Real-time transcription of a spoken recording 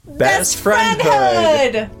Best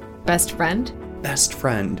friendhood. Best friend. Best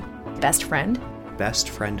friend. Best friend. Best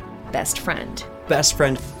friend. Best friend. Best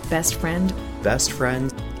friend. Best friend. Best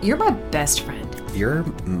friend. You're my best friend. You're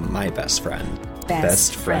my best friend.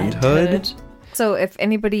 Best friendhood. So if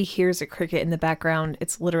anybody hears a cricket in the background,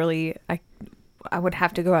 it's literally I would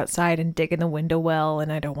have to go outside and dig in the window well,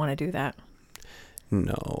 and I don't want to do that.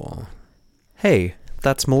 No. Hey,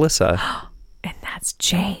 that's Melissa. And that's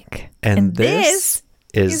Jake. And this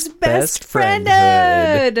is Best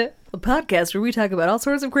Friendhood, a podcast where we talk about all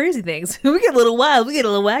sorts of crazy things. We get a little wild, we get a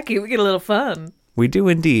little wacky, we get a little fun. We do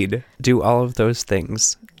indeed do all of those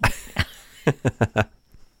things.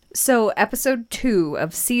 So, episode 2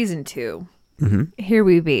 of season 2. Mm-hmm. Here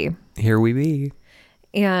we be. Here we be.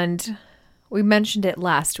 And we mentioned it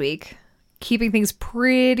last week. Keeping things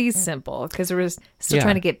pretty simple because we're still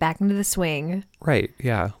trying to get back into the swing. Right,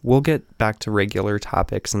 yeah. We'll get back to regular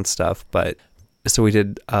topics and stuff, but so we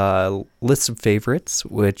did a list of favorites,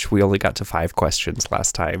 which we only got to 5 questions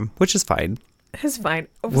last time, which is fine. It's fine.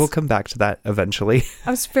 We'll come back to that eventually. I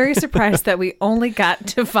was very surprised that we only got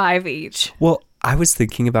to 5 each. Well, I was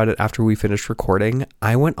thinking about it after we finished recording.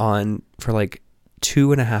 I went on for like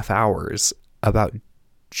 2.5 hours about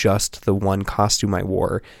just the one costume I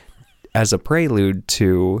wore as a prelude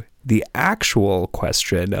to the actual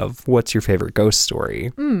question of what's your favorite ghost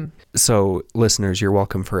story. So listeners, you're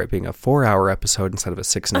welcome for it being a 4-hour episode instead of a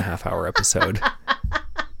 6.5-hour episode.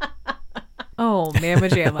 Oh, mamma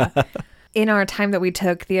jamma. In our time that we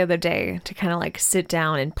took the other day to kind of like sit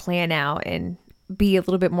down and plan out and be a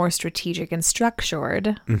little bit more strategic and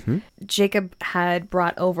structured, Jacob had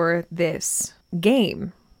brought over this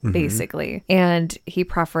game, basically. And he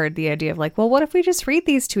proffered the idea of like, well, what if we just read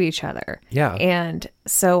these to each other? Yeah. And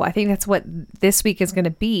so I think that's what this week is going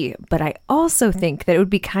to be. But I also think that it would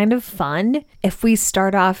be kind of fun if we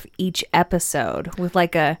start off each episode with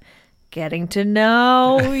like a getting to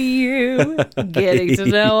know you, getting to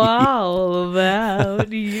know all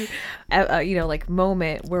about you, like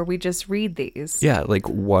moment where we just read these. Yeah, like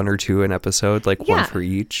 1 or 2 an episode, like one for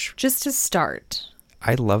each. Just to start.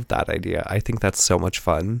 I love that idea. I think that's so much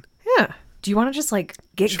fun. Yeah. Do you want to just like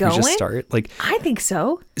get going? We just start? Like, I think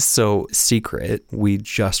so. So, secret, we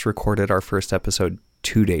just recorded our first episode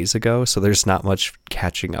 2 days ago, so there's not much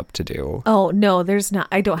catching up to do. Oh, no, there's not.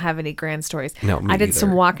 I don't have any grand stories. No, me I did neither.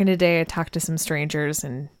 some walking today. I talked to some strangers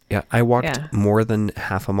and... Yeah, I walked more than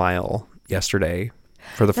half a mile yesterday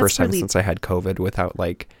for the first time since I had COVID without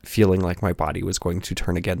like feeling like my body was going to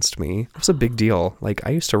turn against me. It was a big deal. Like I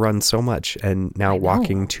used to run so much and now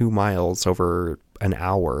walking 2 miles over an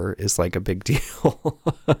hour is like a big deal.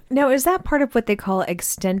 Now, is that part of what they call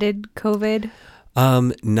extended COVID?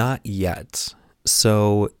 Not yet.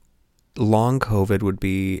 So long COVID would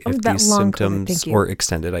be if these symptoms or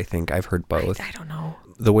extended, I think. I've heard both. I don't know.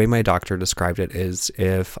 The way my doctor described it is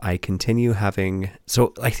if I continue having...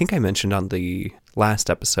 So I think I mentioned on the last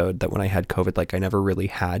episode that when I had COVID, like I never really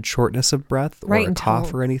had shortness of breath or a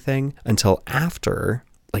cough or anything until after,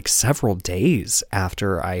 like several days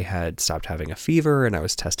after I had stopped having a fever and I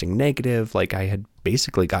was testing negative. Like I had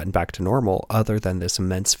basically gotten back to normal other than this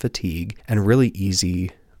immense fatigue and really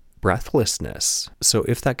easy breathlessness. So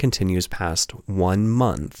if that continues past 1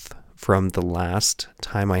 month from the last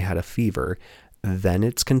time I had a fever, then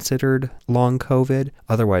it's considered long COVID.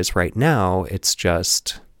 Otherwise, right now, it's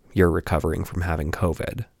just you're recovering from having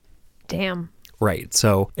COVID. Damn. Right.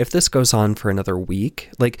 So if this goes on for another week,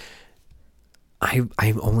 like I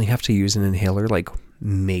only have to use an inhaler like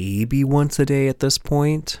maybe once a day at this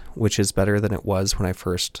point, which is better than it was when I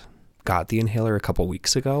first got the inhaler a couple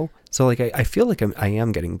weeks ago. So like I feel like I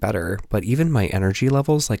am getting better, but even my energy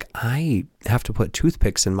levels, like I have to put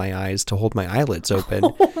toothpicks in my eyes to hold my eyelids open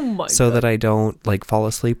that I don't like fall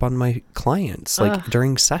asleep on my clients like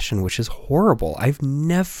during session, which is horrible. I've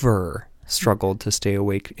never struggled to stay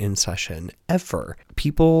awake in session ever.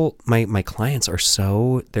 People, my clients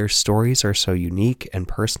their stories are so unique and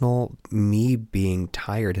personal. Me being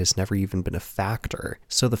tired has never even been a factor.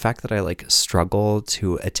 So the fact that I like struggle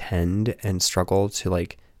to attend and struggle to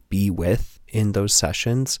like be with in those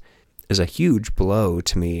sessions is a huge blow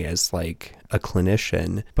to me as like a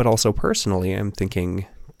clinician. But also personally, I'm thinking,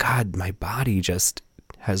 God, my body just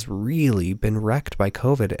has really been wrecked by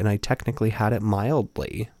COVID and I technically had it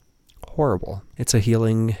mildly. Horrible. It's a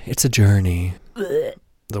journey.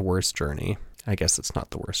 The worst journey. I guess it's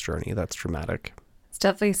not the worst journey. That's dramatic. It's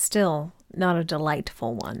definitely still not a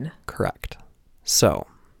delightful one. Correct. So,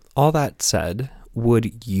 all that said,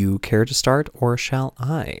 would you care to start or shall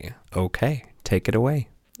I? Okay, take it away.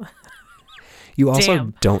 You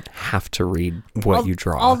also don't have to read what you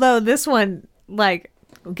draw. Although this one, like,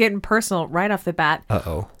 getting personal right off the bat.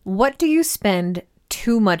 Uh-oh. What do you spend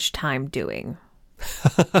too much time doing?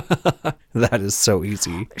 That is so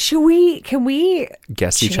easy. Can we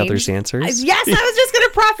Guess each other's answers? Yes, I was just going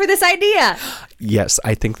to proffer this idea. Yes,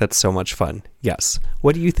 I think that's so much fun. Yes.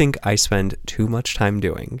 What do you think I spend too much time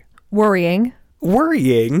doing? Worrying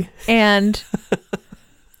Worrying. and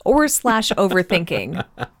or / overthinking.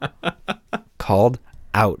 Called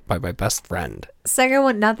out by my best friend. Second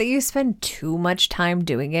one, not that you spend too much time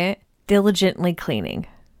doing it, diligently cleaning.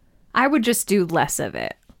 I would just do less of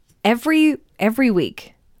it. Every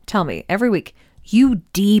week, tell me, every week, you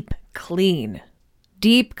deep clean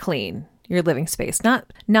your living space.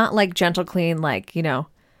 Not like gentle clean, like,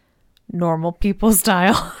 normal people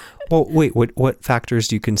style. Well, wait, what factors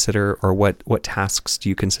do you consider, or what tasks do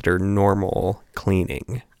you consider normal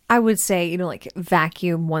cleaning? I would say, like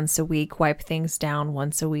vacuum once a week, wipe things down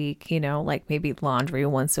once a week, like maybe laundry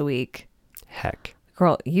once a week. Heck.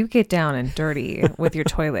 Girl, you get down and dirty with your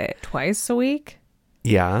toilet twice a week.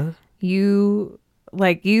 Yeah. You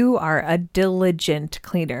are a diligent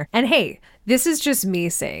cleaner. And hey, this is just me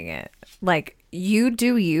saying it. Like, you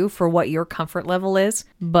do you for what your comfort level is,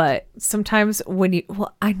 but sometimes when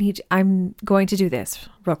I'm going to do this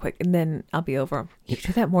real quick and then I'll be over. You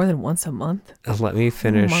do that more than once a month? Let me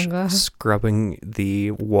finish Oh my God. scrubbing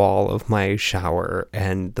the wall of my shower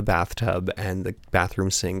and the bathtub and the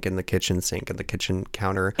bathroom sink and the kitchen sink and the kitchen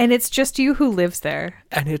counter. And it's just you who lives there.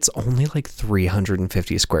 And it's only like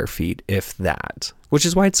 350 square feet, if that, which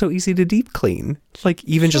is why it's so easy to deep clean. Like,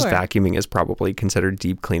 even just Sure. vacuuming is probably considered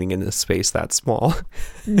deep cleaning in a space that small.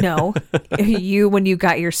 No, when you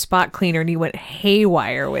got your spot cleaner and you went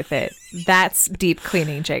haywire with it, that's deep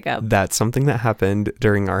cleaning, Jacob. That's something that happened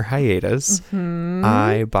during our hiatus.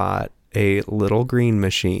 I bought a little green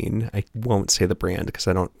machine. I won't say the brand because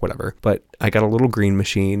I don't, whatever. But I got a little green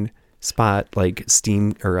machine, Spot, like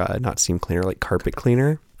steam, or not steam cleaner, like carpet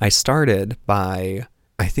cleaner. I started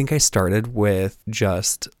with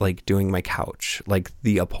just like doing my couch, like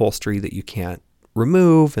the upholstery that you can't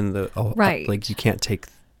remove and Right. like you can't take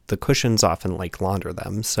the cushions off and like launder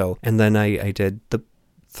them. So, and then I did the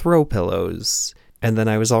throw pillows, and then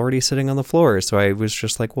I was already sitting on the floor. So I was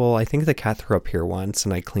just like, well, I think the cat threw up here once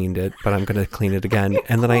and I cleaned it, but I'm going to clean it again.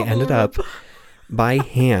 And then I ended up by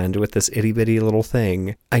hand with this itty bitty little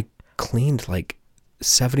thing. I cleaned like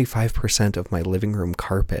 75% of my living room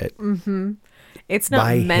carpet. It's not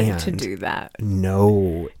by meant to hand. do that.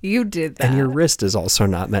 No. You did that. And your wrist is also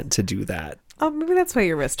not meant to do that. Oh, maybe that's why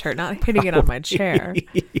your wrist hurt, not hitting it on my chair.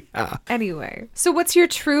 Yeah. Anyway, so what's your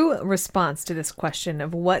true response to this question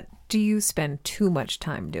of what do you spend too much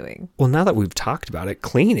time doing? Well, now that we've talked about it,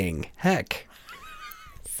 cleaning, heck.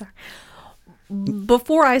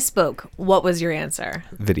 Before I spoke, what was your answer?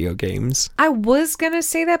 Video games. I was going to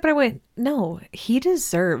say that, but I went, no, he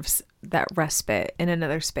deserves that respite in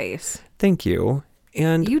another space. Thank you.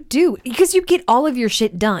 And You do, because you get all of your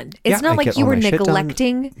shit done. It's yeah, not I like get you all were my shit done.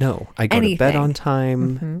 neglecting. No, I go to bed anything. on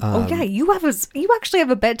time. Oh yeah, you actually have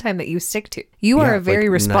a bedtime that you stick to. You are Yeah, a very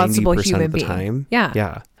like responsible 90% human of the being. time. Yeah.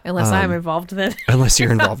 Yeah. Unless I'm involved then. Unless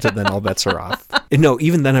you're involved, and then all bets are off. And no,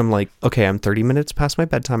 even then I'm like, okay, I'm 30 minutes past my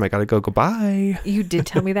bedtime. I gotta go. Goodbye. You did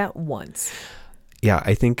tell me that once. Yeah,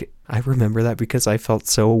 I think I remember that because I felt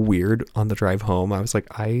so weird on the drive home. I was like,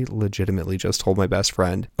 I legitimately just told my best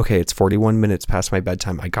friend, okay, it's 41 minutes past my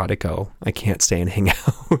bedtime. I gotta go. I can't stay and hang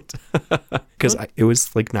out. Because it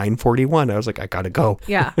was like 9:41. I was like, I gotta go.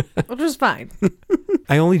 Yeah, which was fine.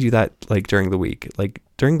 I only do that like during the week. Like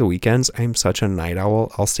during the weekends, I'm such a night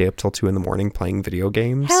owl. I'll stay up till 2 a.m. playing video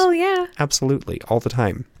games. Hell yeah. Absolutely. All the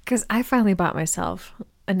time. Because I finally bought myself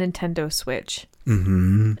a Nintendo Switch.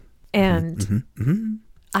 Mm-hmm. And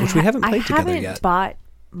Which we haven't played I together haven't yet. bought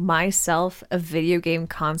myself a video game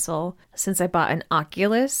console since I bought an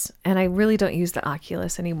Oculus, and I really don't use the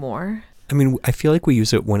Oculus anymore. I mean, I feel like we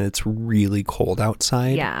use it when it's really cold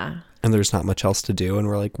outside. Yeah. And there's not much else to do. And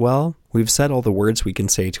we're like, well, we've said all the words we can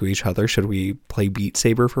say to each other. Should we play Beat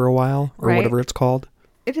Saber for a while? Or Right. whatever it's called?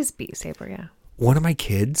 It is Beat Saber, yeah. One of my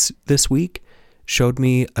kids this week showed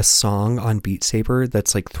me a song on Beat Saber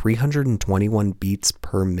that's like 321 beats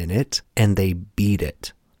per minute. And they beat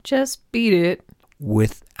it Just beat it.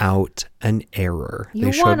 without an error. You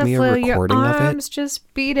They showed want to me a flail your recording of arms, it.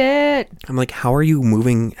 just beat it. I'm like, how are you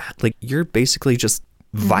moving? Like, you're basically just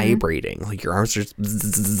Mm-hmm. vibrating. Like, your arms are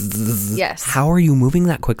just... Yes. How are you moving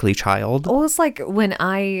that quickly, child? Well, it's like when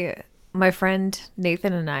my friend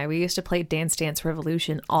Nathan and I, we used to play Dance Dance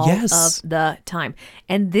Revolution all Yes. of the time.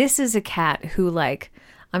 And this is a cat who, like,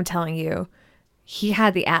 I'm telling you, he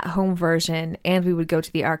had the at-home version, and we would go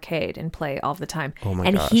to the arcade and play all the time. Oh my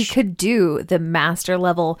and gosh. he could do the master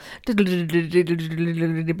level.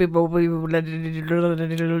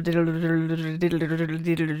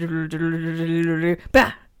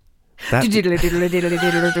 Bah. That,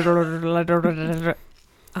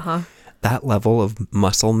 that level of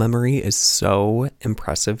muscle memory is so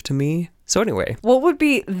impressive to me. So anyway, What would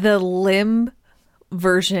be the limb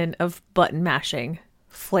version of button mashing?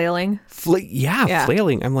 Flailing? yeah,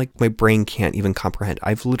 flailing. I'm like, my brain can't even comprehend.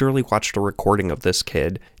 I've literally watched a recording of this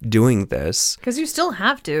kid doing this. Because you still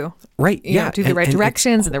have to. Right, You yeah. have to do the right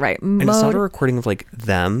directions and the right mode. And it's not a recording of like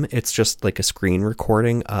them. It's just like a screen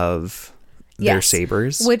recording of their Yes.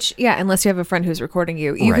 sabers. Which, yeah, unless you have a friend who's recording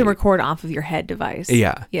you, you can Right. record off of your head device.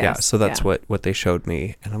 Yeah, yeah. Yes, So that's yeah. what they showed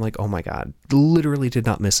me. And I'm like, oh my God, literally did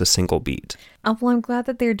not miss a single beat. Oh, well, I'm glad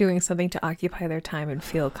that they're doing something to occupy their time and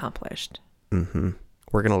feel accomplished.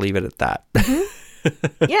 We're going to leave it at that.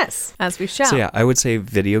 Yes, as we shall. So yeah, I would say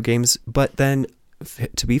video games. But then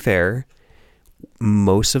to be fair,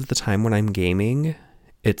 most of the time when I'm gaming,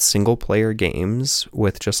 it's single player games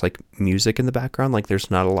with just like music in the background. Like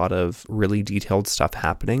there's not a lot of really detailed stuff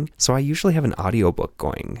happening. So I usually have an audiobook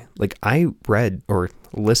going. Like I read or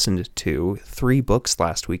listened to 3 books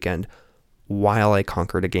last weekend while I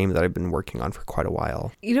conquered a game that I've been working on for quite a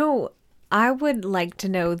while. You know, I would like to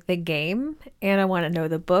know the game, and I want to know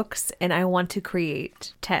the books, and I want to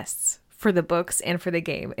create tests for the books and for the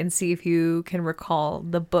game and see if you can recall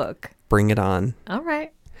the book. Bring it on. All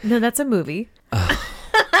right. No, that's a movie.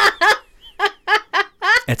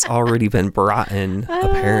 It's already been brought in,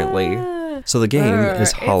 apparently. So the game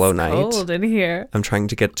is Hollow Knight. It's cold in here. I'm trying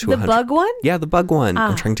to get to The 100. bug one? Yeah, the bug one.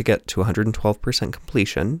 I'm trying to get to 112%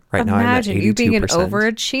 completion. Right now I'm at 82%. Imagine you being an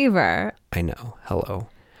overachiever. I know. Hello.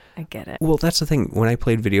 I get it. Well, that's the thing. When I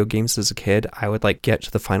played video games as a kid, I would like get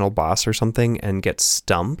to the final boss or something and get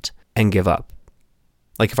stumped and give up.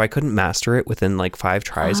 Like if I couldn't master it within like 5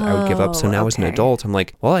 tries, I would give up. So now as an okay. adult, I'm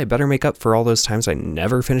like, well, I better make up for all those times I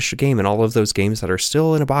never finished a game and all of those games that are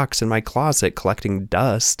still in a box in my closet collecting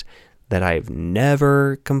dust that I've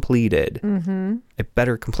never completed. Mm-hmm. I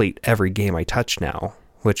better complete every game I touch now,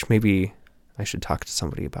 which maybe I should talk to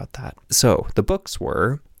somebody about that. So the books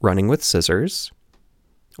were Running with Scissors,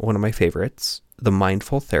 one of my favorites, The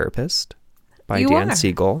Mindful Therapist by You Dan are.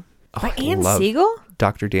 Siegel. By I Anne love Siegel?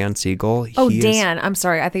 Dr. Dan Siegel. Oh, He is- Dan. I'm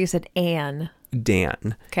sorry. I think you said Anne.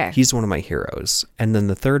 Dan. Okay. He's one of my heroes. And then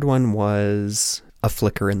the third one was A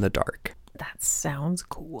Flicker in the Dark. That sounds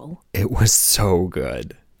cool. It was so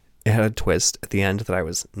good. It had a twist at the end that I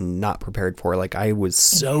was not prepared for. Like I was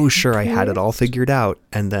so sure I had it all figured out,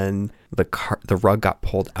 and then the rug got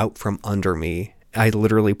pulled out from under me. I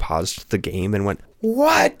literally paused the game and went,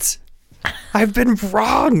 "What? I've been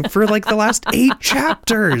wrong for like the last 8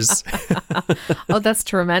 chapters." Oh, that's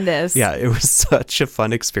tremendous. Yeah, it was such a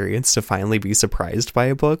fun experience to finally be surprised by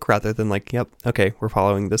a book rather than like, "Yep, okay, we're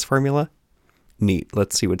following this formula. Neat.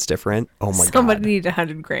 Let's see what's different." Oh my Somebody god. need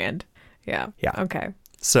 $100,000. Yeah. Yeah. Okay.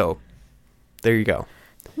 So, there you go.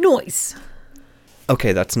 Noise.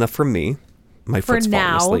 Okay, that's enough from me. My For foot's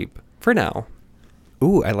now. falling asleep. For now.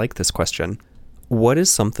 Ooh, I like this question. What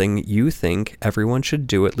is something you think everyone should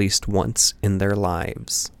do at least once in their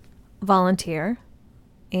lives? Volunteer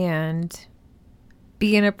and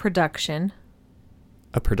be in a production.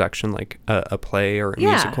 A production like a play or a Yeah.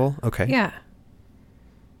 musical? Okay. Yeah.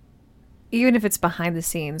 Even if it's behind the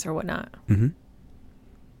scenes or whatnot. Mm-hmm.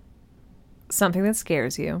 Something that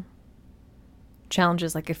scares you.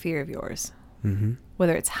 Challenges like a fear of yours. Mm-hmm.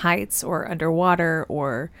 Whether it's heights or underwater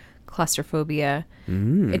or claustrophobia.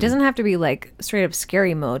 Mm. It doesn't have to be like straight up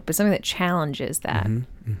scary mode, but something that challenges that.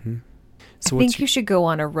 So I think you should go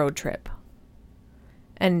on a road trip.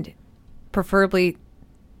 And preferably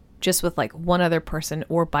just with like one other person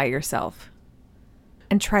or by yourself.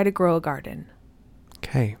 And try to grow a garden.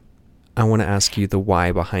 Okay. I want to ask you the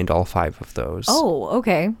why behind all 5 of those. Oh,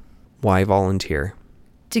 okay. Why volunteer?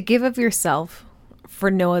 To give of yourself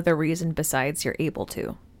for no other reason besides you're able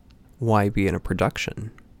to. Why be in a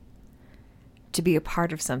production? To be a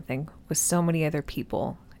part of something with so many other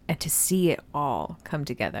people and to see it all come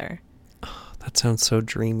together. That sounds so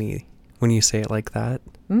dreamy when you say it like that.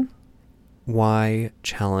 Why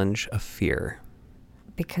challenge a fear?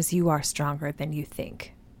 Because you are stronger than you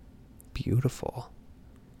think. Beautiful.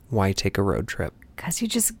 Why take a road trip? Because you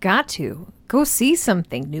just got to. Go see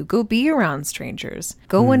something new. Go be around strangers.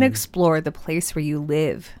 Go and explore the place where you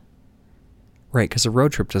live. Right, because a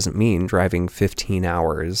road trip doesn't mean driving 15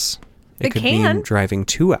 hours. It could can. mean driving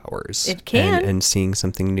 2 hours. It can. And seeing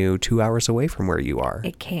something new 2 hours away from where you are.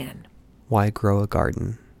 It can. Why grow a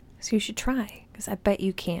garden? So you should try, because I bet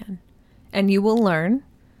you can. And you will learn.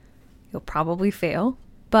 You'll probably fail.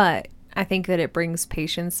 But I think that it brings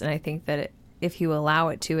patience. And I think that if you allow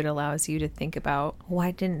it to, it allows you to think about,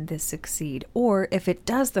 why didn't this succeed? Or if it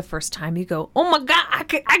does the first time, you go, oh my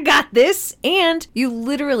God, I got this. And you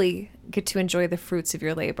literally get to enjoy the fruits of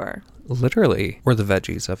your labor. Literally. Or the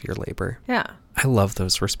veggies of your labor. Yeah. I love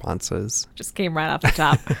those responses. Just came right off the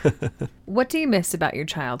top. What do you miss about your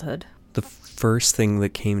childhood? The first thing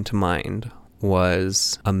that came to mind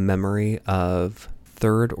was a memory of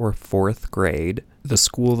 3rd or 4th grade. The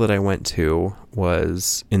school that I went to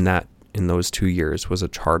was in those 2 years was a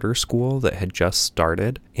charter school that had just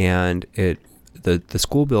started, and the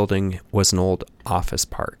school building was an old office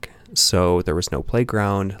park. So there was no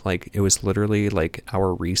playground. Like, it was literally like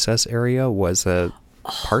our recess area was a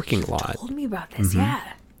parking lot. Told me about this. Yeah.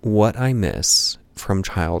 What I miss from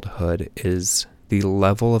childhood is the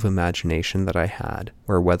level of imagination that I had,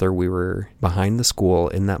 where whether we were behind the school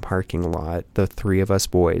in that parking lot, the 3 of us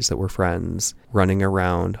boys that were friends running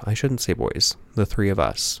around, I shouldn't say boys, the 3 of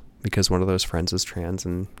us, because one of those friends is trans,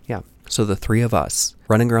 and yeah. So the 3 of us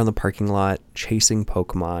running around the parking lot, chasing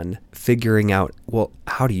Pokemon, figuring out, well,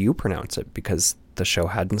 how do you pronounce it? Because the show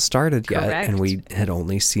hadn't started yet. Correct. And we had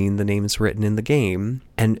only seen the names written in the game.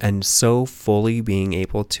 And so fully being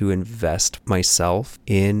able to invest myself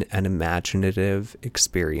in an imaginative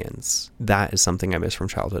experience. That is something I miss from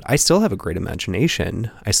childhood. I still have a great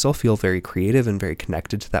imagination. I still feel very creative and very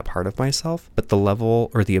connected to that part of myself. But the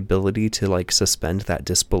level or the ability to like suspend that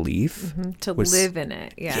disbelief. Mm-hmm. To live in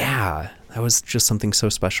it. Yeah. Yeah. That was just something so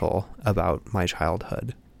special about my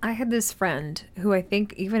childhood. I had this friend who I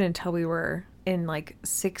think even until we were in like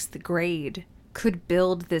 6th grade could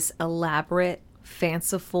build this elaborate,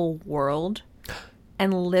 fanciful world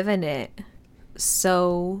and live in it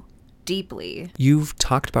so deeply. You've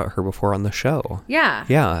talked about her before on the show. Yeah.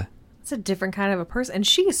 Yeah. It's a different kind of a person. And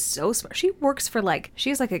she is so smart. She works for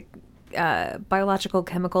she's like a biological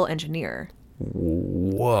chemical engineer.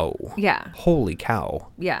 Whoa. Yeah. Holy cow.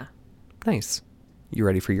 Yeah. Nice. You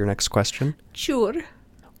ready for your next question? Sure.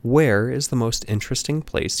 Where is the most interesting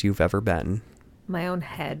place you've ever been? My own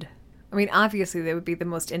head. I mean, obviously, that would be the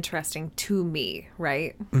most interesting to me,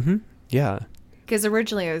 right? Mm-hmm. Yeah. Because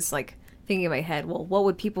originally I was like thinking in my head, well, what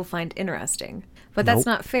would people find interesting? But that's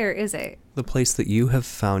not fair, is it? The place that you have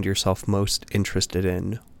found yourself most interested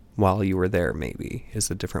in while you were there, maybe,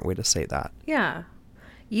 is a different way to say that. Yeah.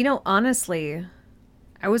 You know, honestly,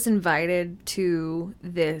 I was invited to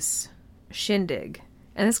this shindig.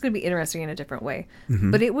 And this is going to be interesting in a different way.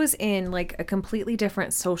 Mm-hmm. But it was in like a completely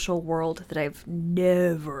different social world that I've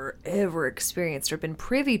never, ever experienced or been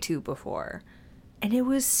privy to before. And it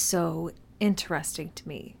was so interesting to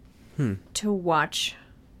me to watch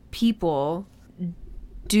people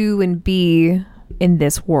do and be in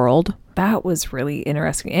this world. That was really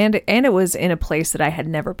interesting. And it was in a place that I had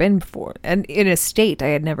never been before. And in a state I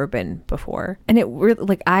had never been before. And it really,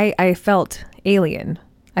 like, I felt alien.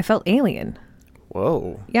 I felt alien.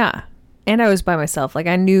 Whoa. Yeah. And I was by myself. Like,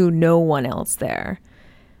 I knew no one else there.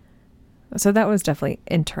 So that was definitely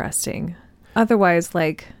interesting. Otherwise,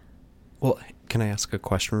 like... Well, can I ask a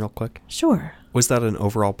question real quick? Sure. Was that an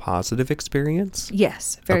overall positive experience?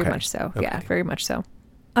 Yes, very much so. Okay. Yeah, very much so.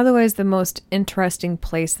 Otherwise, the most interesting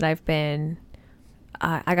place that I've been,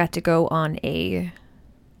 I got to go on a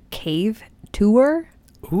cave tour.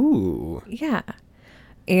 Ooh. Yeah.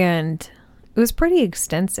 And it was pretty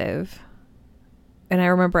extensive. And I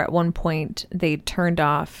remember at one point they turned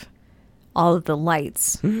off all of the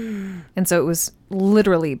lights. And so it was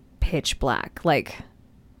literally pitch black, like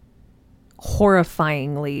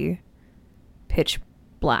horrifyingly pitch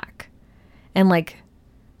black. And like,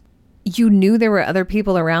 you knew there were other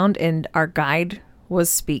people around and our guide was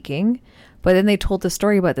speaking, but then they told the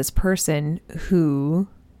story about this person who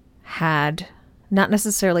had not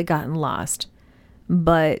necessarily gotten lost,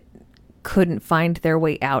 but couldn't find their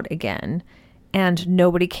way out again. And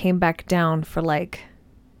nobody came back down for like,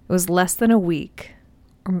 it was less than a week,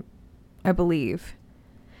 I believe.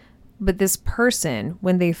 But this person,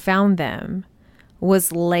 when they found them,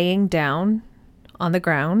 was laying down on the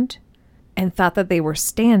ground and thought that they were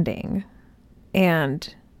standing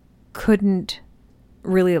and couldn't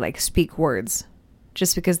really like speak words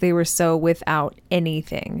just because they were so without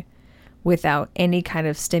anything, without any kind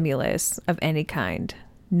of stimulus of any kind,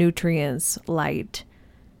 nutrients, light,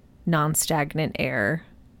 non-stagnant air,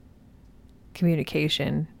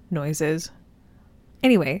 communication, noises.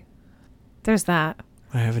 Anyway, there's that.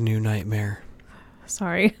 I have a new nightmare.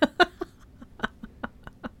 Sorry.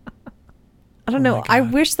 I don't know. I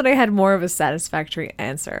wish that I had more of a satisfactory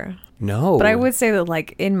answer. No. But I would say that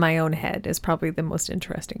like in my own head is probably the most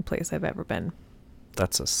interesting place I've ever been.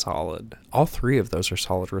 That's a solid. All three of those are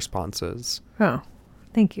solid responses. Oh,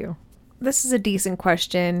 thank you. This is a decent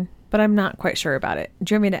question, but I'm not quite sure about it.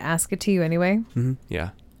 Do you want me to ask it to you anyway? Mm-hmm.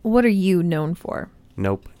 Yeah. What are you known for?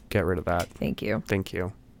 Nope. Get rid of that. Thank you. Thank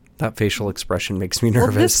you. That facial expression makes me Well,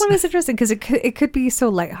 nervous. this one is interesting because it could be so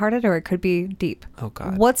lighthearted or it could be deep. Oh,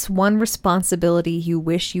 God. What's one responsibility you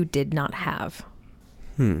wish you did not have?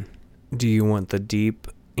 Do you want the deep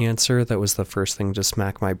answer that was the first thing to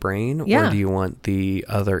smack my brain? Yeah. Or do you want the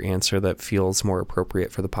other answer that feels more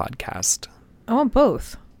appropriate for the podcast? I want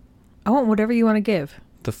both. I want whatever you want to give.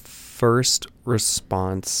 The first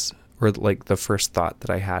response, or like the first thought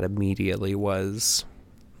that I had immediately was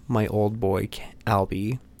my old boy,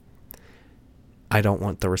 Albie. I don't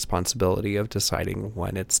want the responsibility of deciding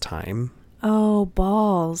when it's time. Oh,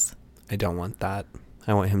 balls. I don't want that.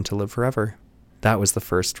 I want him to live forever. That was the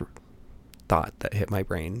first thought that hit my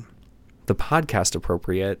brain. The podcast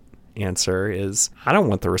appropriate answer is, I don't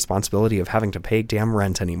want the responsibility of having to pay damn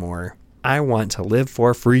rent anymore. I want to live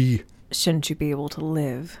for free. Shouldn't you be able to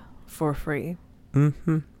live for free?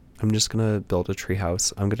 Mm-hmm. I'm just going to build a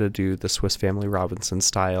treehouse. I'm going to do the Swiss Family Robinson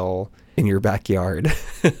style in your backyard.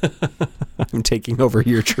 I'm taking over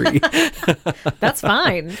your tree. That's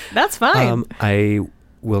fine. That's fine. I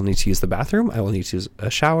will need to use the bathroom. I will need to use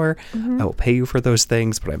a shower. I will pay you for those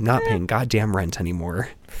things, but I'm not paying goddamn rent anymore.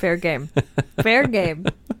 Fair game. Fair game.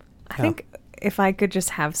 I think if I could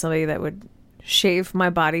just have somebody that would shave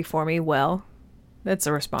my body for me, well, that's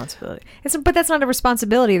a responsibility. But that's not a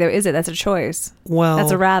responsibility, though, is it? That's a choice. Well,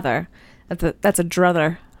 That's a rather. That's a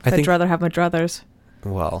druther. I'd rather have my druthers.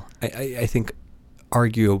 Well, I think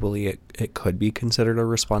arguably it could be considered a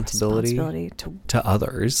responsibility to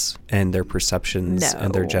others and their perceptions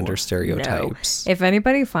and their gender stereotypes. No. If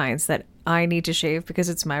anybody finds that I need to shave because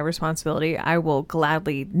it's my responsibility, I will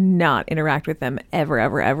gladly not interact with them ever,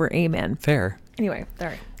 ever, ever. Amen. Fair. Anyway,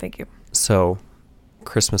 sorry. Thank you. So,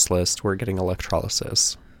 Christmas list, we're getting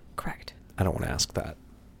electrolysis. Correct. I don't want to ask that.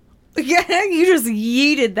 Yeah, you just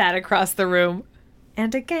yeeted that across the room.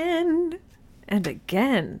 And again. And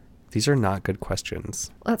again. These are not good questions.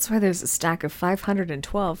 That's why there's a stack of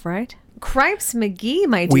 512, right? Cripes McGee,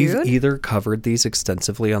 my dude. We've either covered these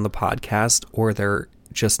extensively on the podcast or they're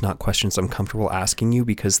just not questions I'm comfortable asking you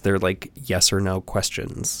because they're like yes or no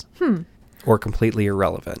questions. Or completely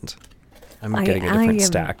irrelevant. I'm getting a different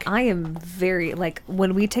stack. I am very, like,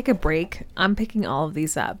 when we take a break, I'm picking all of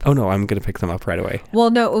these up. Oh, no, I'm going to pick them up right away. Well,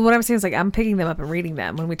 no, what I'm saying is, like, I'm picking them up and reading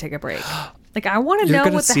them when we take a break. Like, I want to know what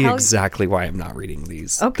the hell... You're going to see exactly why I'm not reading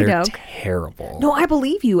these. Okay, They're terrible. No, I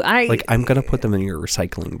believe you. Like, I'm going to put them in your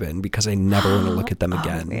recycling bin because I never want to look at them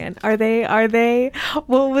again. Oh, man. Are they...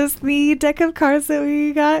 What was the deck of cards that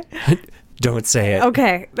we got? Don't say it.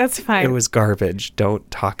 Okay, that's fine. It was garbage. Don't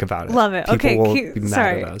talk about it. Love it. People okay, will be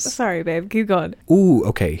mad at us. Sorry, babe. Keep going. Ooh,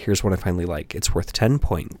 okay. Here's one I finally like. It's worth 10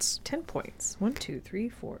 points. 10 points. 1, 2, 3,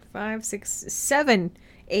 4, 5, 6, 7,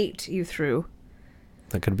 8 you threw.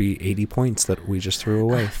 That could be 80 points that we just threw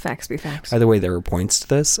away. Facts be facts. By the way, there were points to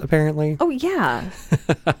this, apparently. Oh, yeah.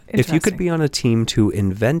 If you could be on a team to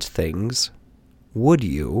invent things, would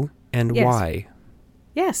you? And Yes. why?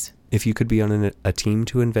 Yes. If you could be on a team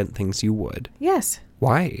to invent things, you would. Yes.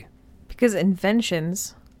 Why? Because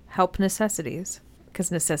inventions help necessities. Because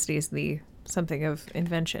necessity is the something of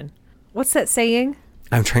invention. What's that saying?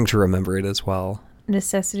 I'm trying to remember it as well.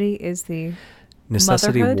 Necessity is the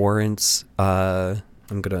Necessity motherhood? warrants, I'm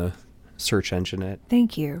going to search engine it.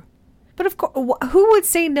 Thank you. But of course, who would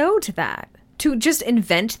say no to that? To just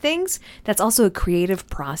invent things? That's also a creative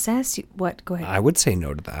process. What? Go ahead. I would say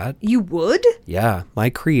no to that. You would? Yeah,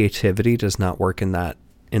 my creativity does not work in that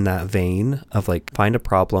vein of like find a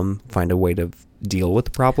problem, find a way to deal with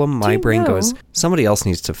the problem. My brain goes, somebody else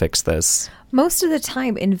needs to fix this. Most of the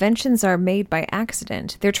time, inventions are made by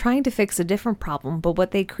accident. They're trying to fix a different problem, but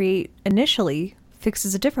what they create initially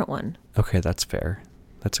fixes a different one. Okay, that's fair.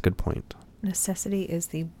 That's a good point. Necessity is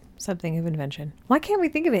the something of invention. Why can't we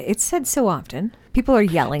think of it? It's said so often. People are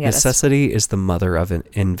yelling at us. Necessity is the mother of an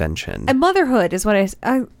invention. And motherhood is what I...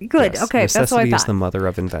 good. Yes, okay, that's what I necessity thought. is the mother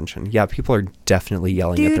of invention. Yeah, people are definitely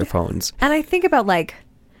yelling at their phones. And I think about, like,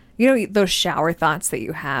 you know, those shower thoughts that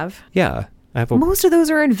you have? Yeah. Most of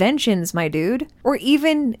those are inventions, my dude. Or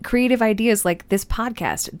even creative ideas like this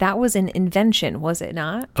podcast. That was an invention, was it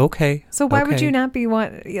not? Okay. So why would okay. you not be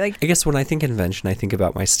one? Like, I guess when I think invention, I think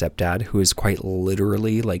about my stepdad, who is quite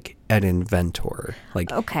literally like an inventor.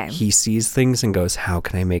 Like, okay. He sees things and goes, how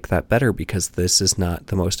can I make that better? Because this is not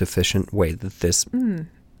the most efficient way that this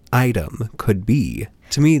item could be.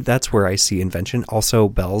 To me, that's where I see invention. Also,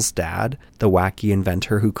 Belle's dad, the wacky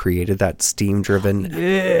inventor who created that steam-driven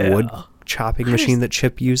wood chopping machine that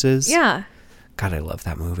Chip uses. yeah. God, I love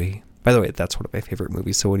that movie. By the way, that's one of my favorite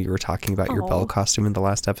movies. So when you were talking about your Belle costume in the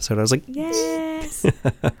last episode, I was like, yes.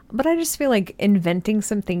 But I just feel like inventing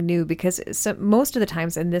something new, because most of the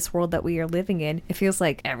times in this world that we are living in, it feels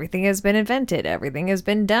like everything has been invented. Everything has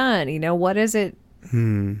been done. You know, what is it?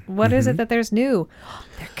 What is it that there's new?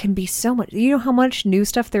 There can be so much. You know how much new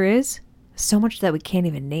stuff there is? So much that we can't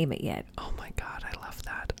even name it yet. Oh my God, I love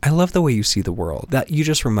that. I love the way you see the world. That you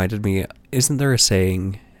just reminded me, isn't there a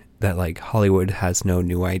saying that like Hollywood has no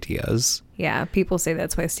new ideas? Yeah, people say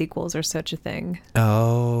that's why sequels are such a thing.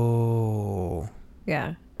 Oh.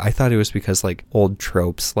 Yeah. I thought it was because like old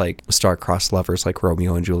tropes like star-crossed lovers like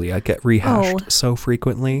Romeo and Juliet get rehashed so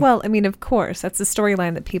frequently. Well, I mean, of course, that's a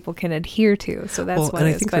storyline that people can adhere to. So that's what and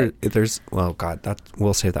it I think is. there's, well, God,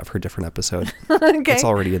 we'll save that for a different episode. Okay. It's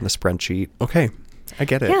already in the spreadsheet. Okay, I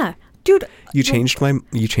get it. Yeah, dude. You changed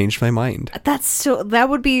my mind. That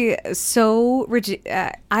would be so rigid.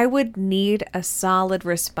 I would need a solid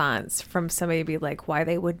response from somebody to be like why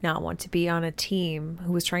they would not want to be on a team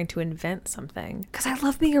who was trying to invent something. Because I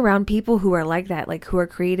love being around people who are like that, like who are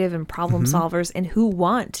creative and problem solvers and who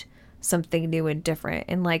want something new and different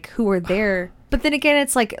and like who are there. But then again,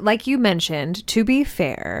 it's like you mentioned, to be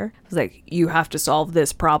fair, it's like you have to solve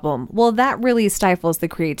this problem. Well, that really stifles the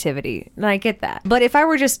creativity. And I get that. But if I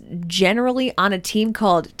were just generally on a team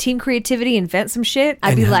called Team Creativity, invent some shit,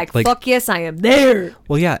 I'd be like, fuck yes, I am there.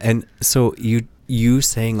 Well, yeah. And so you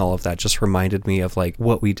saying all of that just reminded me of like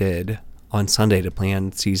what we did on Sunday to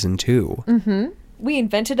plan season 2. Mm-hmm. We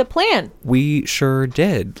invented a plan. We sure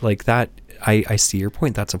did. Like that. I see your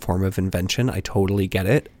point. That's a form of invention. I totally get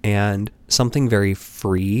it. And something very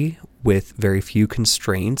free with very few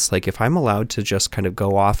constraints. Like if I'm allowed to just kind of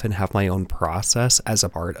go off and have my own process as a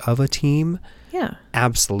part of a team. Yeah.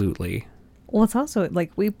 Absolutely. Well, it's also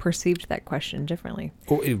like we perceived that question differently.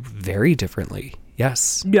 Oh, very differently.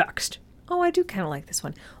 Yes. Next. Oh, I do kind of like this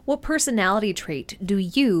one. What personality trait do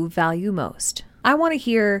you value most? I want to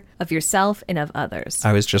hear of yourself and of others.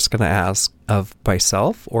 I was just going to ask of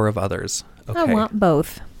myself or of others. Okay. I want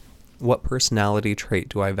both. What personality trait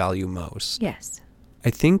do I value most? Yes. I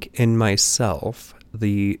think in myself,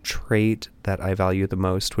 the trait that I value the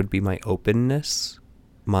most would be my openness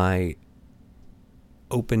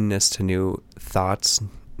to new thoughts,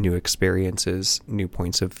 new experiences, new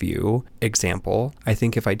points of view. Example, I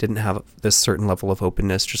think if I didn't have this certain level of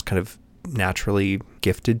openness just kind of naturally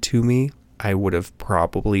gifted to me, I would have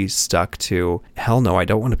probably stuck to, hell no, I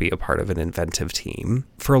don't want to be a part of an inventive team.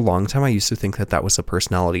 For a long time, I used to think that was a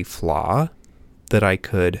personality flaw, that I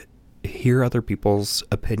could hear other people's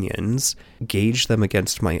opinions, gauge them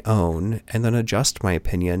against my own, and then adjust my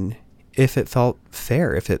opinion if it felt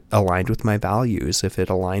fair, if it aligned with my values, if it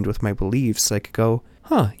aligned with my beliefs. I could go,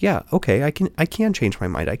 yeah, okay, I can change my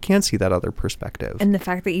mind. I can see that other perspective. And the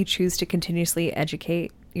fact that you choose to continuously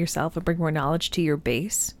educate yourself and bring more knowledge to your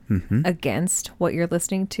base against what you're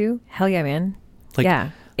listening to, hell yeah, man. Like, yeah,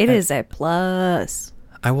 it is a plus.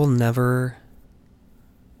 I will never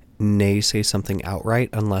say something outright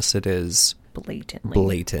unless it is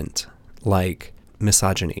blatant, like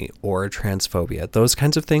misogyny or transphobia. Those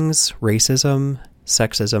kinds of things, racism,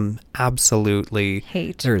 sexism, absolutely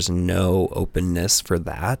hate. There's no openness for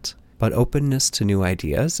that. But openness to new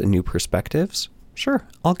ideas and new perspectives, sure,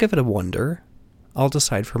 I'll give it a wonder. I'll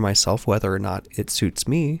decide for myself whether or not it suits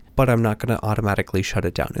me, but I'm not going to automatically shut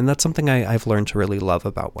it down. And that's something I've learned to really love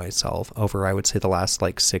about myself over, I would say, the last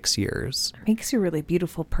 6 years. It makes you a really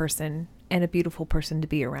beautiful person and a beautiful person to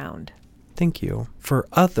be around. Thank you. For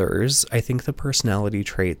others, I think the personality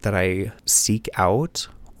trait that I seek out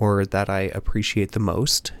or that I appreciate the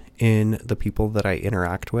most in the people that I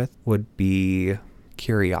interact with would be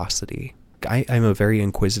curiosity. I'm a very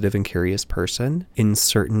inquisitive and curious person in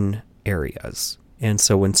certain areas. And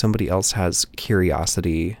so when somebody else has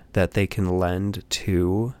curiosity that they can lend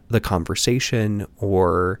to the conversation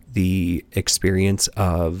or the experience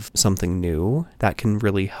of something new, that can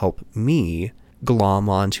really help me glom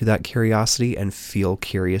onto that curiosity and feel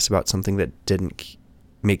curious about something that didn't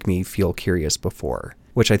make me feel curious before.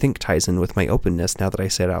 Which I think ties in with my openness now that I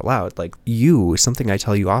say it out loud. Like something I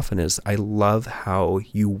tell you often is I love how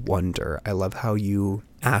you wonder. I love how you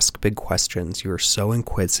ask big questions. You're so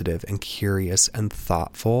inquisitive and curious and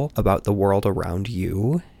thoughtful about the world around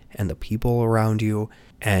you and the people around you.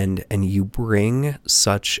 And you bring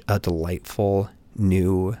such a delightful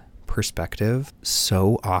new perspective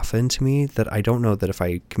so often to me that I don't know that if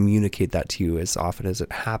I communicate that to you as often as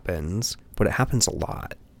it happens, but it happens a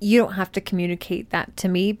lot. You don't have to communicate that to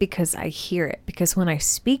me because I hear it. Because when I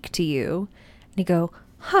speak to you and you go,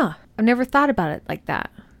 I've never thought about it like that.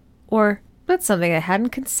 Or that's something I hadn't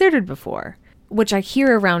considered before. which I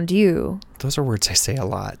hear around you. Those are words I say a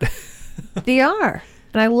lot. They are.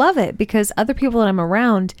 And I love it because other people that I'm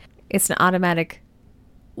around, it's an automatic,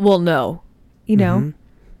 well, no, you know?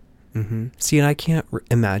 See, and I can't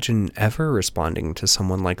imagine ever responding to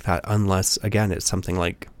someone like that unless, again, it's something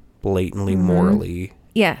like blatantly morally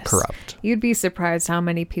Yes. corrupt. You'd be surprised how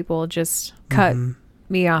many people just cut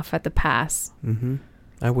me off at the pass.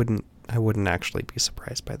 I wouldn't actually be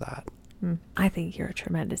surprised by that. I think you're a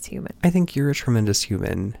tremendous human. I think you're a tremendous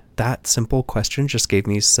human. That simple question just gave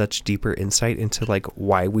me such deeper insight into like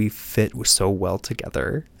why we fit so well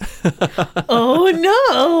together. Oh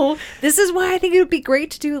no. This is why I think it would be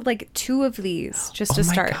great to do like 2 of these just to Oh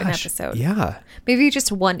my start an gosh. episode. Yeah. Maybe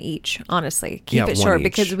just 1 each, honestly. Keep Yeah, it 1 short each.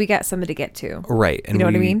 because we got something to get to. Right. And You know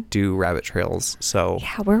what I we mean? do rabbit trails. So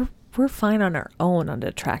Yeah, we're fine on our own on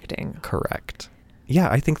detracting. correct. Yeah,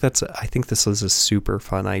 I think this is a super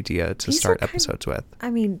fun idea to These start are kind- episodes with. I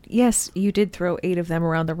mean, yes, you did throw 8 of them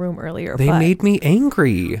around the room earlier, They but made me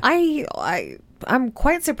angry. I'm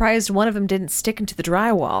quite surprised one of them didn't stick into the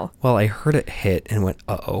drywall. Well, I heard it hit and went,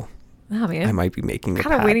 uh-oh, Oh man, I might be making a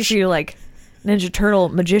kind of waiting patch. for you to like Ninja Turtle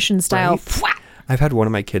magician style. Right? I've had one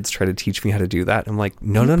of my kids try to teach me how to do that. I'm like,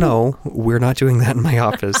 no, we're not doing that in my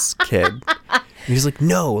office, kid. And he's like,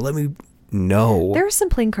 no, let me, no. There are some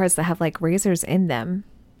playing cards that have like razors in them.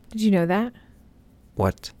 Did you know that?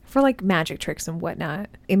 What? For like magic tricks and whatnot.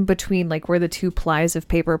 In between, like where the 2 plies of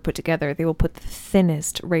paper are put together, they will put the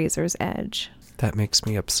thinnest razor's edge. That makes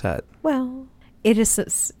me upset. Well, it's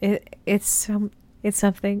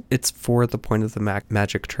something. It's for the point of the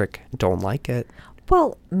magic trick. Don't like it.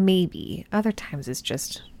 Well, maybe. Other times it's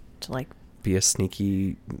just to like, Be a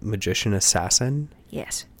sneaky magician assassin.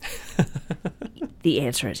 yes. The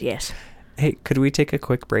answer is yes. Hey, could we take a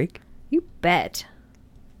quick break? You bet.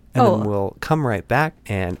 And Oh. then we'll come right back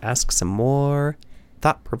and ask some more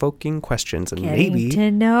thought-provoking questions. And Getting maybe...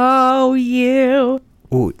 to know you.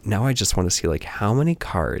 Ooh, now I just want to see, like, how many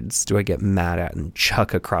cards do I get mad at and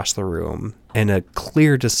chuck across the room in a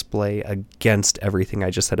clear display against everything I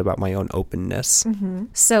just said about my own openness?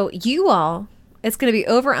 So you all, it's going to be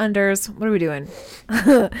over-unders. What are we doing?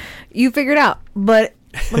 You figured out. But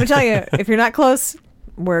let me tell you, if you're not close,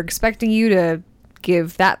 we're expecting you to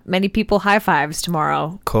give that many people high fives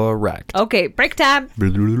tomorrow. Correct. Okay, break time.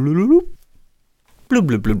 Bloop, bloop, bloop, bloop,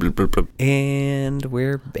 bloop, bloop, bloop, bloop, bloop. And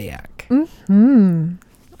we're back.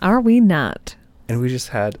 Are we not? And we just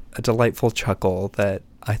had a delightful chuckle that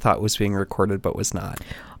I thought was being recorded but was not.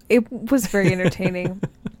 It was very entertaining.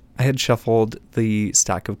 I had shuffled the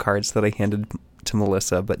stack of cards that I handed to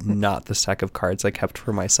Melissa, but not the stack of cards I kept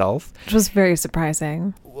for myself. It was very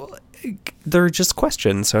surprising. They're just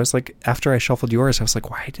questions. So I was like, after I shuffled yours, I was like,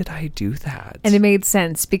 why did I do that? And it made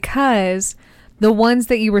sense because the ones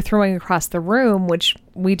that you were throwing across the room, which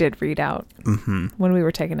we did read out when we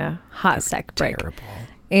were taking a hot sec break. Terrible.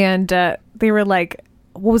 And they were like,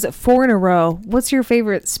 what was it, 4 in a row? What's your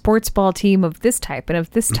favorite sports ball team of this type and of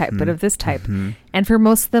this type and of this type? And for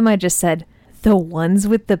most of them, I just said, the ones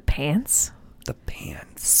with the pants? The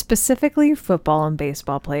pants. Specifically, football and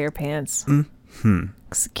baseball player pants.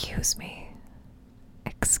 Excuse me.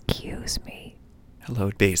 Excuse me.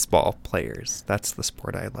 Hello, baseball players. That's the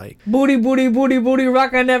sport I like. Booty, booty, booty, booty,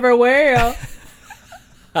 rock I never wear.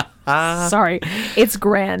 Sorry. It's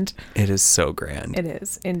grand. It is so grand. It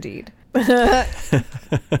is, indeed. Go ahead.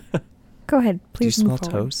 Do you Please move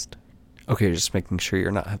smell forward. toast? Okay, just making sure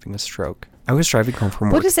you're not having a stroke. I was driving home from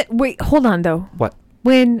work. What is it? Wait, hold on, though. What?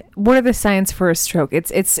 What are the signs for a stroke?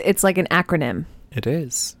 It's like an acronym. It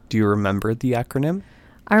is. Do you remember the acronym?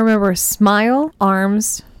 I remember smile,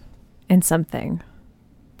 arms, and something.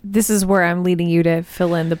 This is where I'm leading you to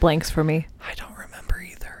fill in the blanks for me. I don't remember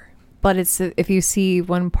either. But it's if you see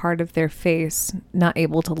one part of their face not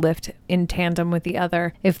able to lift in tandem with the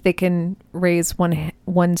other, if they can raise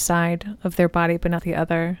one side of their body but not the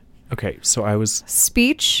other. Okay, so I was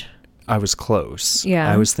Speech. close.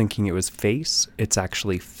 Yeah. I was thinking it was face. It's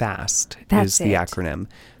actually FAST That's is the it. acronym.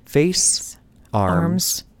 Face,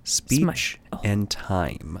 arms, speech, Oh. and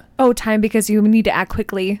time. Oh, time, because you need to act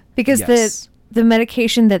quickly. Because Yes. the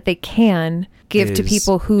medication that they can give to Is-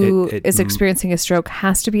 people who it- is experiencing a stroke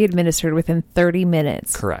has to be administered within 30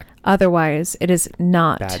 minutes. Correct. Otherwise, it is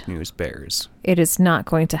not. Bad news bears. It is not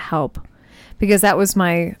going to help. Because that was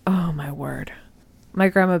oh my word. My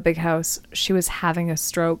grandma Big House, she was having a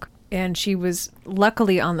stroke. And she was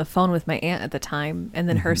luckily on the phone with my aunt at the time. And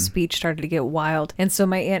then her speech started to get wild. And so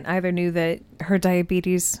my aunt either knew that her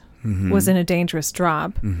diabetes was in a dangerous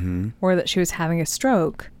drop or that she was having a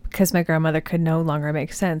stroke. because my grandmother could no longer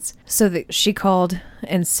make sense. So that she called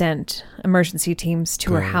and sent emergency teams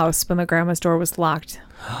to her house, but my grandma's door was locked.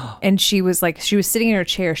 And she was sitting in her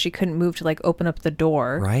chair. She couldn't move to like open up the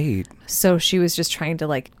door. Right. So she was just trying to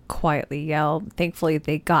like quietly yell. Thankfully,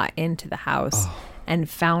 they got into the house and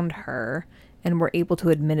found her and were able to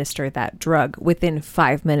administer that drug within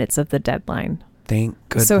 5 minutes of the deadline. Thank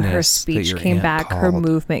goodness. So her speech came back. Called. Her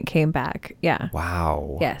movement came back. Yeah.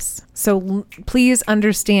 Wow. Yes. So please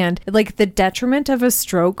understand, like, the detriment of a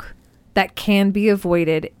stroke that can be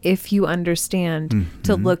avoided if you understand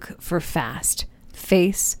to look for fast.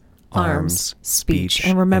 Face, arms, speech,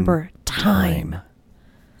 and remember, time.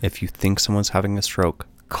 If you think someone's having a stroke,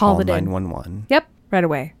 Call call it in. 911. Yep, right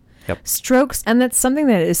away. Yep. Strokes, and that's something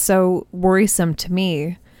that is so worrisome to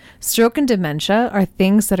me. Stroke and dementia are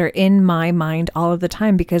things that are in my mind all of the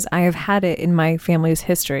time because I have had it in my family's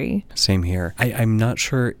history. Same here. I'm not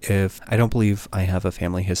sure I don't believe I have a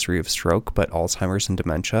family history of stroke, but Alzheimer's and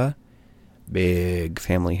dementia, big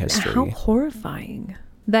family history. How horrifying.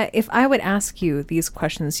 That if I would ask you these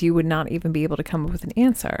questions, you would not even be able to come up with an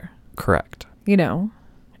answer. Correct. You know?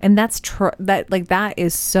 And that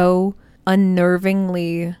is so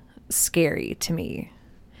unnervingly scary to me.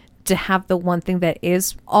 To have the one thing that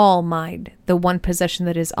is all mine, the one possession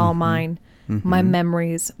that is all mine, my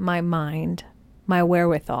memories, my mind, my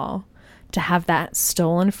wherewithal, to have that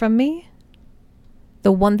stolen from me,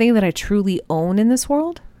 the one thing that I truly own in this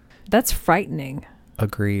world, that's frightening.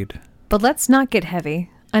 Agreed. But let's not get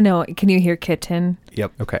heavy. I know. Can you hear kitten?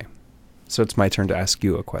 Yep. Okay. So it's my turn to ask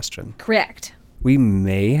you a question. Correct. We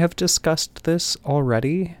may have discussed this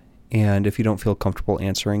already, and if you don't feel comfortable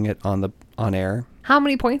answering it on air, How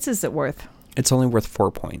many points is it worth? it's only worth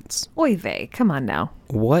 4 points. Oy vey, come on now.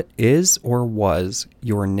 What is or was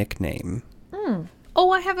your nickname?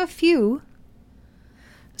 Oh, I have a few.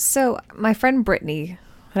 So my friend Brittany,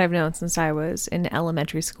 that I've known since I was in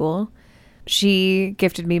elementary school, she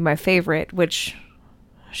gifted me my favorite, which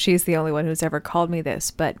she's the only one who's ever called me this,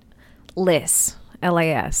 but Liz,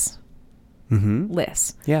 L-A-S. Mm-hmm.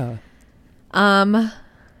 Liz. Yeah.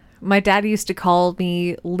 My dad used to call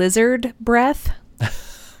me Lizard Breath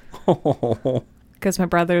because my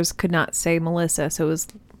brothers could not say Melissa, so it was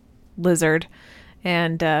Lizard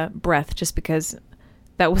and Breath, just because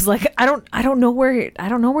that was like I don't know where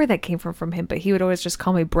that came from him, but he would always just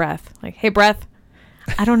call me Breath, like, hey Breath.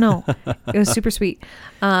 I don't know. It was super sweet.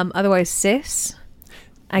 Otherwise, Sis.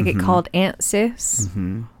 I get called Aunt Sis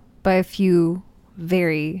by a few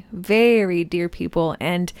very, very dear people,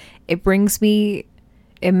 and it brings me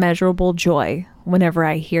immeasurable joy whenever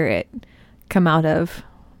I hear it come out of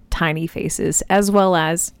tiny faces, as well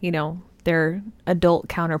as, you know, their adult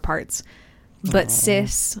counterparts. But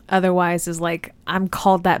Sis otherwise is like, I'm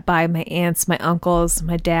called that by my aunts, my uncles,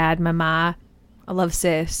 my dad, my ma. I love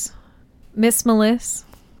Sis. Miss Melissa.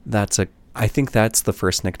 I think that's the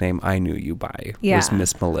first nickname I knew you by. Yeah. Was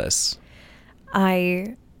Miss Melissa.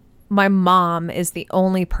 My mom is the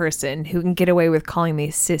only person who can get away with calling me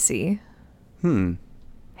Sissy.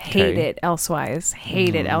 Hate it elsewise.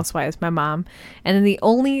 Hate it elsewise, my mom. And then the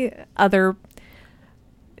only other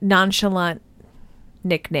nonchalant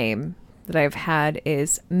nickname that I've had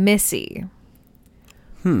is Missy.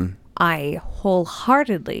 I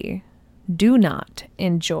wholeheartedly do not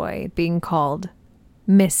enjoy being called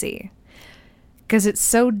Missy because it's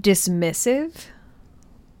so dismissive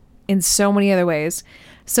in so many other ways.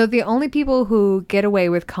 So the only people who get away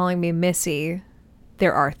with calling me Missy,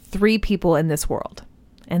 there are 3 people in this world,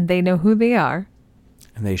 and they know who they are.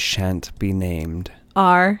 And they shan't be named.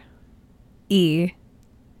 R, E,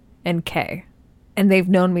 and K. And they've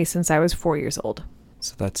known me since I was 4 years old.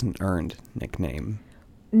 So that's an earned nickname.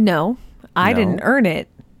 No, I didn't earn it.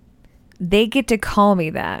 They get to call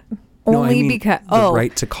me that. Only because the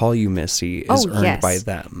right to call you Missy is earned by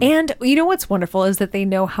them. And you know what's wonderful is that they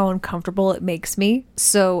know how uncomfortable it makes me.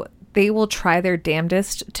 So they will try their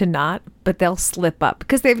damnedest to not, but they'll slip up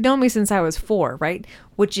because they've known me since I was 4, right?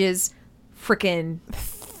 Which is freaking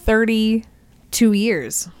 32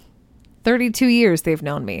 years. 32 years they've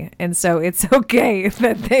known me. And so it's okay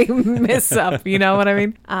that they miss up. You know what I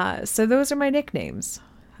mean? So those are my nicknames,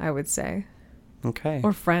 I would say. Okay.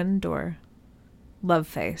 Or friend or love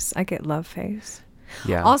face. I get love face.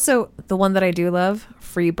 Yeah. Also, the one that I do love,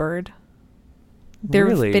 Freebird. There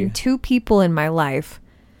have been 2 people in my life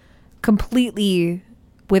completely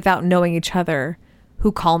without knowing each other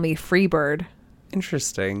who call me Freebird.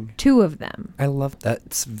 Interesting. 2 of them. I love that.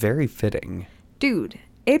 It's very fitting. Dude,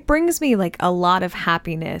 it brings me like a lot of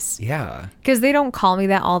happiness. Yeah. Because they don't call me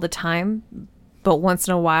that all the time, but once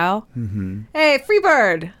in a while. Hey,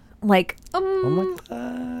 Freebird! Like, Oh my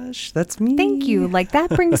God. gosh, that's me. Thank you. Like, that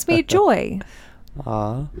brings me joy.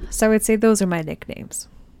 Aw, So I would say those are my nicknames.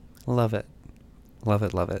 love it. Love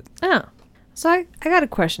it, love it. Oh. So I got a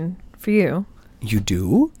question for you. You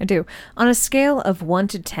do? I do. On a scale of 1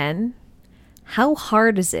 to 10, how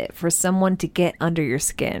hard is it for someone to get under your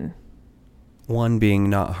skin? 1 being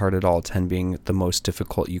not hard at all, 10 being the most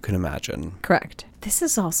difficult you can imagine. Correct. This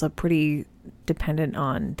is also pretty dependent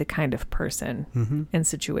on the kind of person and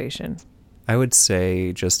situation. I would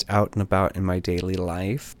say just out and about in my daily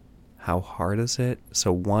life, how hard is it?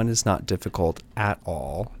 So 1 is not difficult at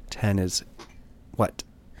all. 10 is what?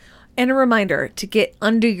 And a reminder to get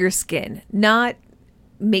under your skin, not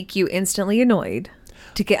make you instantly annoyed,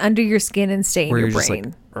 to get under your skin and stay in Where your you're just brain.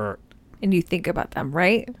 like, "Ugh." And you think about them,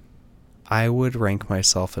 right? I would rank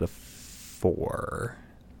myself at a 4.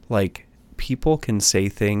 Like, people can say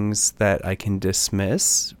things that I can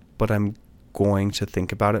dismiss, but I'm going to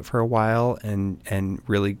think about it for a while and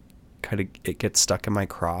really kind of it gets stuck in my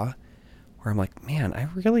craw where I'm like, man, I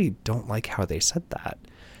really don't like how they said that.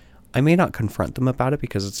 I may not confront them about it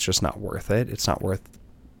because it's just not worth it. It's not worth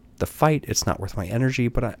the fight. It's not worth my energy,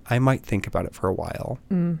 but I might think about it for a while.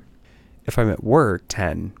 If I'm at work,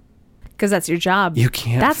 10, Because that's your job. you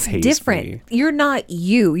can't That's faze different. me. You're not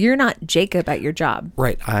you. You're not Jacob at your job.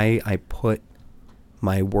 Right. I put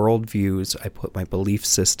my worldviews, I put my belief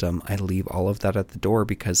system, I leave all of that at the door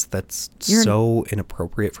because that's so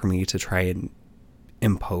inappropriate for me to try and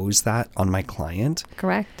impose that on my client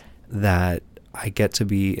Correct. that I get to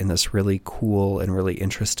be in this really cool and really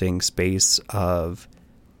interesting space of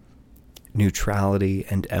neutrality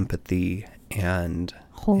and empathy and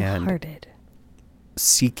Wholehearted.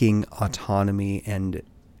 seeking autonomy and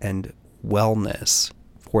wellness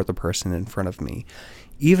for the person in front of me,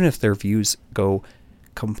 even if their views go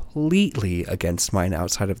completely against mine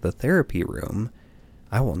outside of the therapy room.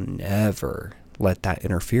 I will never let that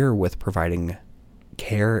interfere with providing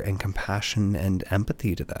care and compassion and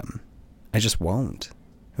empathy to them. I just won't.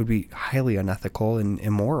 It would be highly unethical and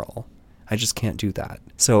immoral. I just can't do that.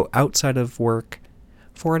 So outside of work,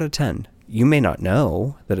 4 out of 10. You may not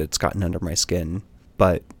know that it's gotten under my skin,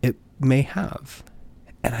 but it may have.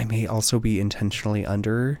 And I may also be intentionally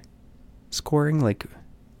underscoring. Like,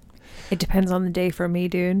 It depends on the day for me,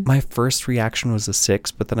 dude. my first reaction was a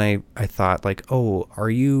 6, but then I thought, like, oh, are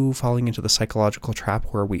you falling into the psychological trap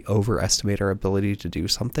where we overestimate our ability to do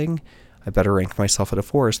something? I better rank myself at a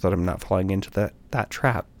 4 so that I'm not falling into that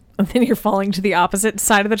trap. And then you're falling to the opposite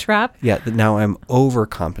side of the trap. Yeah, now I'm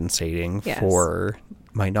overcompensating Yes. for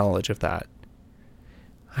my knowledge of that.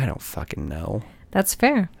 I don't fucking know. That's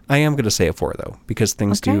fair. I am going to say a 4, though, because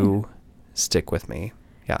things Okay. do stick with me.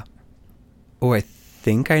 Yeah. Oh, I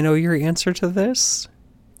think I know your answer to this.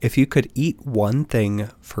 If you could eat one thing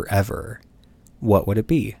forever, what would it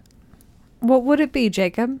be? What would it be,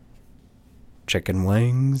 Jacob? Chicken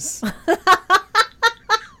wings.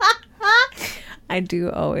 I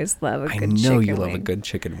do always love a I good know chicken you love a wing. good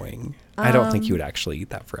chicken wing. I don't think you would actually eat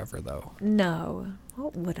that forever, though. No.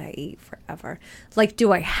 What would I eat forever? Like,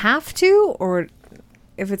 do I have to? Or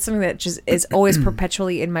if it's something that just is always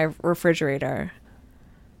perpetually in my refrigerator?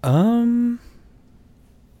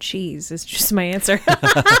 Cheese is just my answer.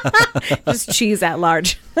 Just cheese at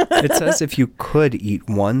large. It says if you could eat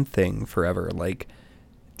one thing forever, like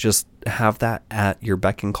just have that at your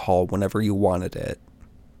beck and call whenever you wanted it.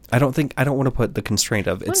 I don't want to put the constraint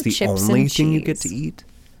of it's want the chips only and thing you get to cheese. eat.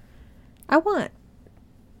 I want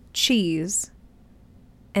cheese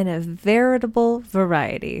and a veritable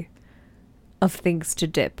variety of things to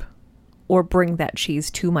dip or bring that cheese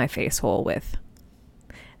to my face hole with.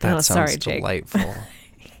 That Oh, sounds sorry, Jake. delightful.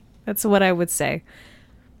 That's what I would say.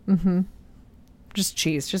 Just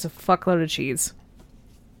cheese. Just a fuckload of cheese.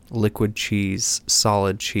 Liquid cheese,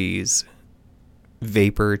 solid cheese,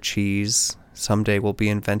 vapor cheese. Someday will be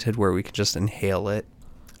invented where we can just inhale it.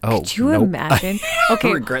 Oh, Could you nope. imagine?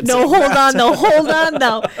 Okay, regret no, saying hold that. on, though. Hold on,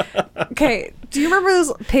 though. Okay, do you remember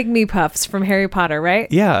those pygmy puffs from Harry Potter, right?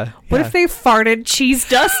 Yeah. What yeah. if they farted cheese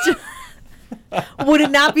dust? Would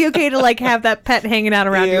it not be okay to like have that pet hanging out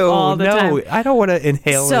around you Ew, all the no, time? I don't want to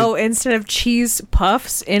inhale So it. instead of cheese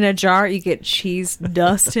puffs in a jar, you get cheese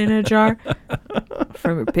dust in a jar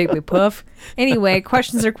from a pygmy puff. Anyway,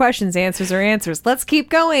 questions are questions, answers are answers. Let's keep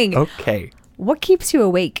going. Okay. What keeps you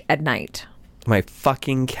awake at night? My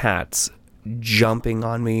fucking cats jumping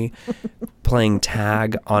on me, playing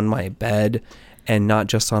tag on my bed, and not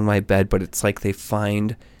just on my bed, but it's like they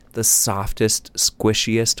find the softest,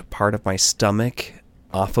 squishiest part of my stomach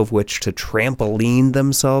off of which to trampoline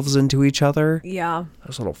themselves into each other. Yeah.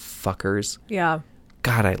 Those little fuckers. Yeah.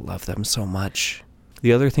 God, I love them so much.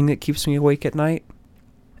 The other thing that keeps me awake at night,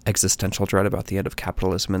 existential dread about the end of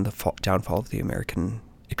capitalism and the downfall of the American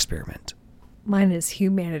experiment. Mine is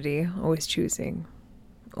humanity always choosing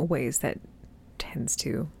ways that tends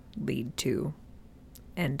to lead to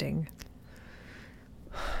ending.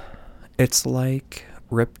 It's like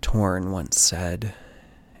Rip Torn once said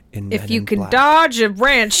in If Men you in can Black. dodge a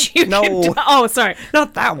branch, you No. can oh, sorry.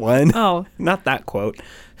 Not that one. Oh, Not that quote.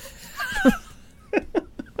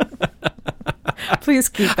 please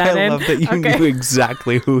keep that I in. love that you Okay. knew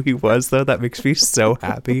exactly who he was, though. That makes me so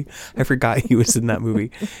happy. I forgot he was in that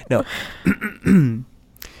movie. No.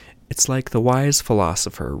 It's like the wise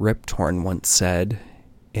philosopher Rip Torn once said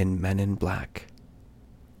in Men in Black.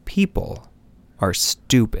 People are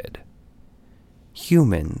stupid.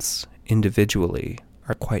 Humans, individually,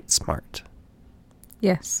 are quite smart.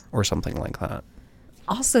 Yes. Or something like that.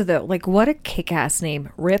 Also, though, like, what a kick-ass name.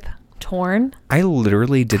 Rip Torn. I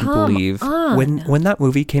literally didn't Come believe on. when that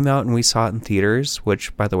movie came out and we saw it in theaters,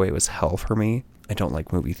 which, by the way, was hell for me. I don't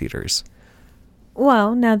like movie theaters.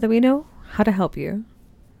 Well, now that we know how to help you.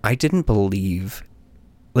 I didn't believe,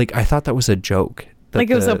 like, I thought that was a joke. that Like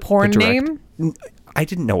it was a porn name? I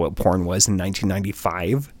didn't know what porn was in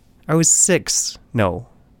 1995. I was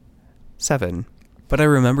 7. But I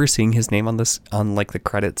remember seeing his name on like the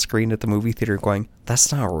credit screen at the movie theater going,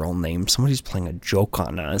 that's not a real name. Somebody's playing a joke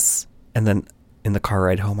on us. And then in the car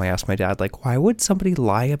ride home, I asked my dad, like, why would somebody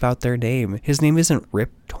lie about their name? His name isn't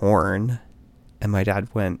Rip Torn. And my dad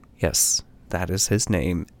went, yes, that is his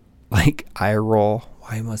name. Like, eye roll.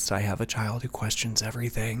 Why must I have a child who questions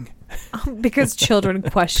everything? Because children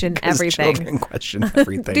question everything. Children question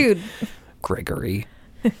everything. Dude. Gregory.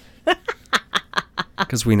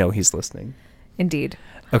 Because we know he's listening. Indeed.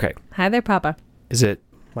 Okay. Hi there, Papa. Is it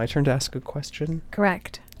my turn to ask a question?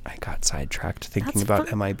 Correct. I got sidetracked thinking That's about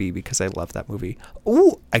fine. MIB because I love that movie.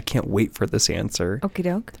 Oh, I can't wait for this answer. Okie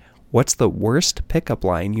doke. What's the worst pickup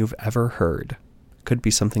line you've ever heard? Could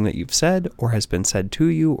be something that you've said or has been said to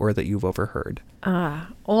you or that you've overheard.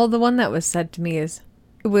 Well, the one that was said to me is,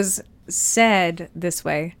 it was said this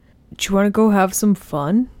way, do you want to go have some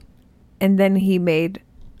fun? And then he made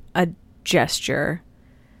a gesture,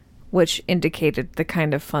 which indicated the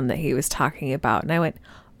kind of fun that he was talking about. And I went,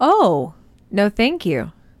 oh, no, thank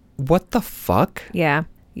you. What the fuck? Yeah.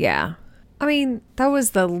 I mean, that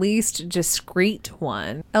was the least discreet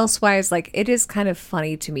one. Elsewise, like, it is kind of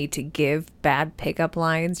funny to me to give bad pickup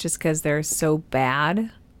lines just because they're so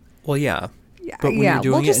bad. Well, yeah. But when yeah, you're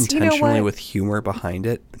doing well, it just, you know intentionally what? with humor behind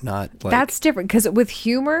it, not like... That's different because with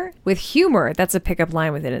humor, that's a pickup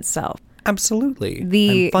line within itself. Absolutely.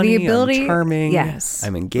 The I'm funny, ability, I'm charming, yes,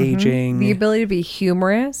 I'm engaging. The ability to be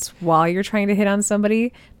humorous while you're trying to hit on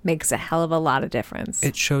somebody makes a hell of a lot of difference.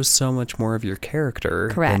 It shows so much more of your character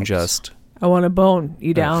than Correct. just... I want a bone.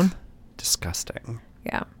 You down? Ugh, disgusting.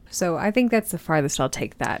 Yeah. So I think that's the farthest I'll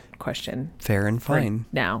take that question. Fair and for fine.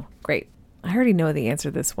 now. Great. I already know the answer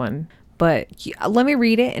to this one, but let me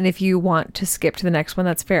read it. And if you want to skip to the next one,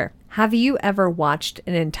 that's fair. Have you ever watched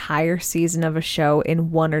an entire season of a show in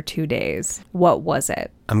 1 or 2 days? What was it?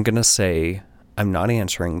 I'm going to say I'm not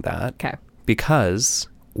answering that. Okay. Because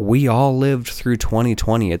we all lived through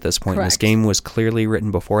 2020 at this point. Correct. This game was clearly written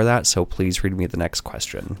before that, so please read me the next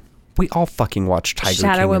question. We all fucking watched Tiger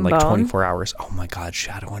Shadow King in and like Bone? 24 hours. Oh my God,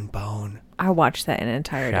 Shadow and Bone. I watched that an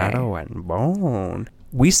entire day. Shadow and Bone.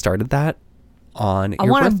 We started that on I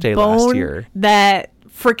your want birthday to bone last year. that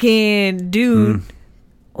freaking dude.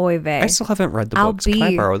 Oy vey. I still haven't read the I'll books. Can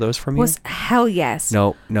I be- borrow those from you? Was hell yes.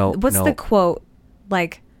 No. What's no. the quote?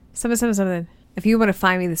 Like something. If you want to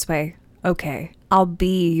find me this way, okay, I'll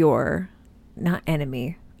be your not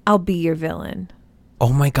enemy. I'll be your villain.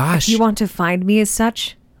 Oh my gosh. If you want to find me as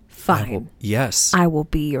such, I fine. will, yes. I will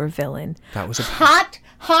be your villain. That was a Hot.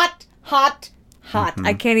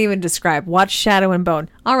 I can't even describe. Watch Shadow and Bone.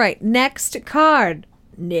 All right, next card.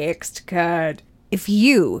 If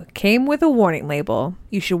you came with a warning label,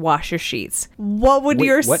 you should wash your sheets. What would Wait,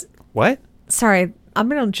 your... What? Sorry, I'm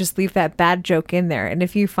going to just leave that bad joke in there. And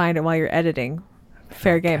if you find it while you're editing,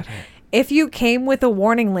 fair game. If you came with a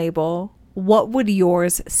warning label, what would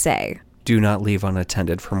yours say? Do not leave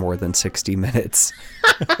unattended for more than 60 minutes.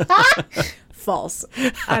 False.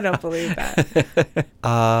 I don't believe that.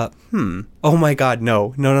 Oh my God,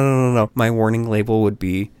 no. My warning label would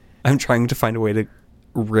be, I'm trying to find a way to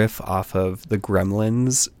riff off of the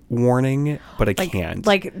Gremlins warning, but I can't.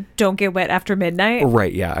 Like, don't get wet after midnight?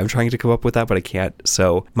 Right, yeah. I'm trying to come up with that, but I can't.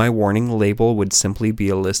 So my warning label would simply be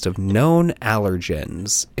a list of known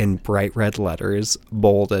allergens in bright red letters,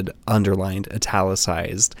 bolded, underlined,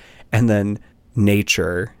 italicized, and then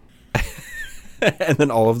nature. And then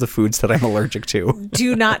all of the foods that I'm allergic to.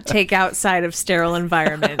 Do not take outside of sterile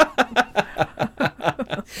environment.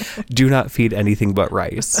 Do not feed anything but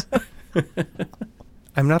rice.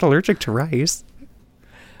 I'm not allergic to rice,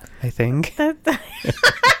 I think.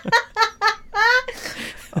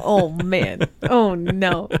 Oh, man. Oh,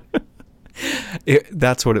 no.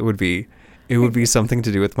 That's what it would be. It would be something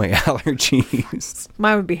to do with my allergies.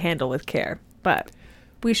 Mine would be handled with care, but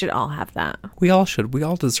we should all have that. We all should. We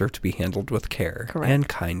all deserve to be handled with care. Correct. And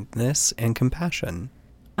kindness and compassion.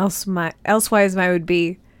 Elsewise, mine would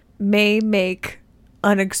be may make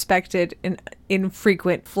unexpected and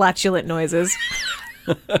infrequent flatulent noises.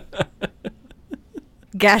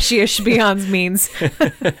 Gaseous beyond means.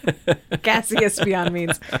 Gaseous beyond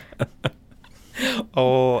means.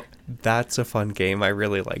 Oh, that's a fun game. I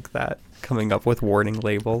really like that. Coming up with warning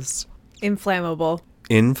labels. Inflammable.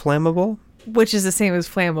 Inflammable? Which is the same as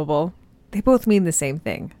flammable. They both mean the same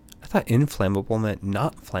thing. I thought inflammable meant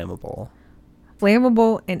not flammable.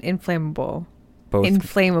 Flammable and inflammable. Both.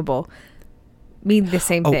 Inflammable mean the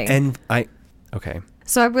same thing. Okay.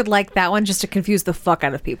 So I would like that one just to confuse the fuck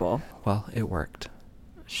out of people. Well, it worked.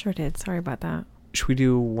 Sure did. Sorry about that. Should we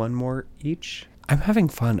do one more each? I'm having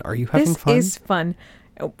fun. Are you having fun? This is fun.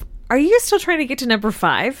 Are you still trying to get to number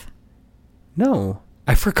 5? No.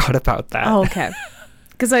 I forgot about that. Oh, okay.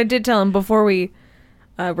 Because I did tell him before we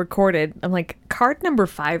recorded, I'm like, card number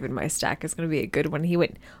 5 in my stack is going to be a good one. He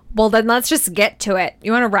went, well, then let's just get to it.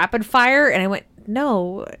 You want a rapid fire? And I went,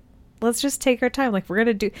 no, let's just take our time. Like, we're going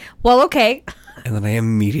to do, well, okay. And then I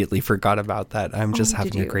immediately forgot about that. I'm just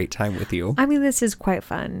having did a you? great time with you. I mean, this is quite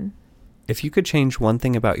fun. If you could change one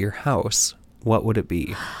thing about your house, what would it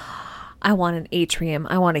be? I want an atrium.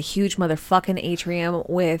 I want a huge motherfucking atrium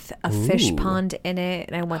with a fish Ooh. pond in it.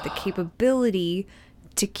 And I want the capability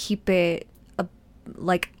to keep it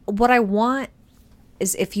like what I want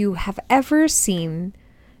is if you have ever seen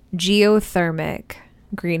geothermic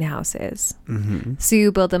greenhouses. Mm-hmm. So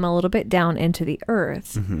you build them a little bit down into the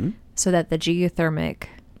earth Mm-hmm. so that the geothermic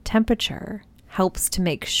temperature helps to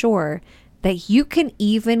make sure that you can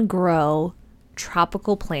even grow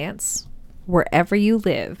tropical plants wherever you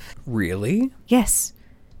live. Really? Yes.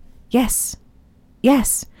 Yes.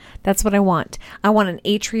 Yes. That's what I want. I want an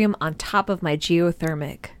atrium on top of my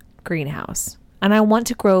geothermic greenhouse. And I want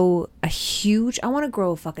to grow a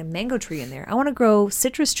fucking mango tree in there. I want to grow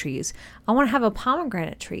citrus trees. I want to have a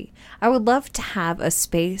pomegranate tree. I would love to have a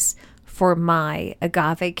space for my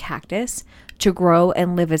agave cactus to grow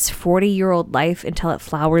and live its 40-year-old life until it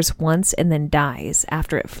flowers once and then dies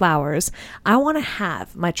after it flowers. I want to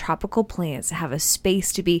have my tropical plants have a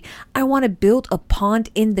space to be. I want to build a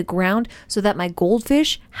pond in the ground so that my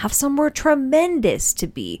goldfish have somewhere tremendous to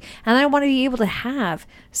be. And I want to be able to have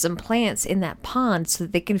some plants in that pond so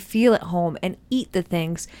that they can feel at home and eat the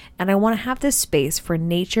things. And I want to have this space for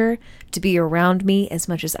nature to be around me as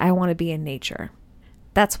much as I want to be in nature.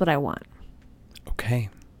 That's what I want. Okay.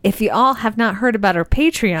 If you all have not heard about our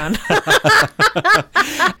Patreon.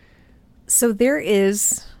 So there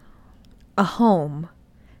is a home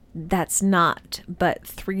that's not but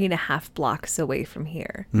 3.5 blocks away from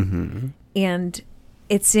here. Mm-hmm. And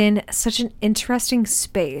it's in such an interesting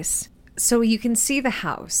space. So you can see the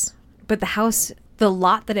house, but the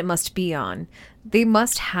lot that it must be on, they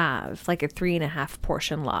must have like a 3.5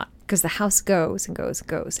 portion lot because the house goes and goes and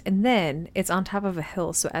goes. And then it's on top of a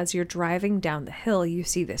hill. So as you're driving down the hill, you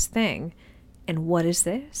see this thing. And what is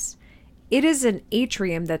this? It is an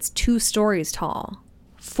atrium that's 2 stories tall,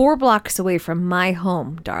 4 blocks away from my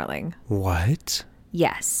home, darling. What?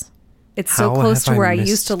 Yes. It's so How close have to where I I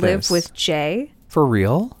used to missed live this? with Jay For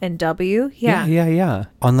real? and W. Yeah. Yeah.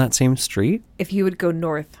 On that same street? If you would go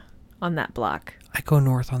north on that block. I go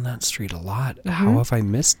north on that street a lot. Mm-hmm. How have I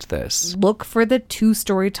missed this? Look for the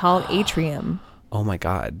 2-story tall atrium. Oh my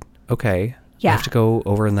God. Okay. Yeah. I have to go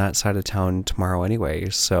over in that side of town tomorrow anyway.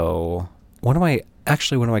 So one of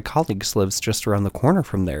my colleagues lives just around the corner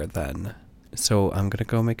from there then. So I'm going to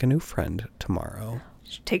go make a new friend tomorrow.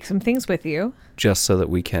 Take some things with you. Just so that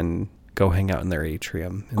we can go hang out in their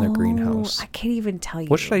atrium, in their greenhouse. I can't even tell you.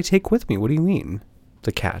 What should I take with me? What do you mean?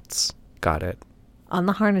 The cats. Got it. On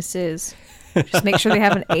the harnesses. Just make sure they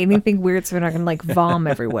haven't ate anything weird so they're not going to like vom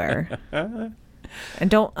everywhere. And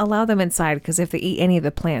don't allow them inside because if they eat any of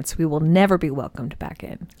the plants, we will never be welcomed back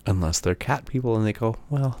in. Unless they're cat people and they go,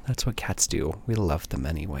 well, that's what cats do. We love them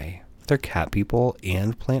anyway. They're cat people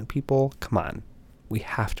and plant people. Come on. We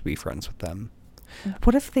have to be friends with them.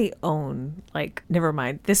 What if they own, like, never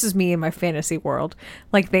mind. This is me in my fantasy world.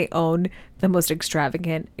 Like they own the most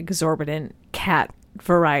extravagant, exorbitant cat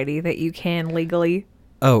variety that you can legally.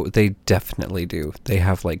 Oh, they definitely do. They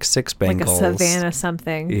have like 6 Bengals. Like a Savannah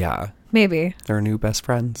something. Yeah. Maybe. They're new best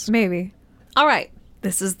friends. Maybe. All right.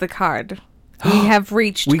 This is the card. We have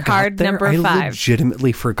reached card number 5. I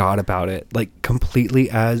legitimately forgot about it. Like completely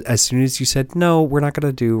as soon as you said, no, we're not going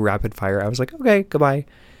to do rapid fire. I was like, okay, goodbye.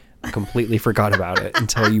 I completely forgot about it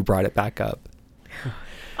until you brought it back up.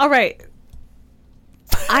 All right.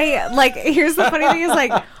 Here's the funny thing is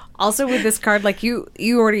like, also with this card, like you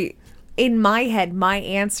already, in my head, my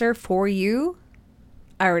answer for you,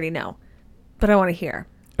 I already know, but I want to hear.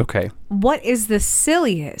 Okay. What is the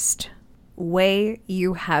silliest way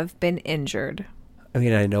you have been injured? I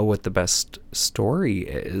mean, I know what the best story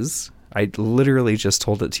is. I literally just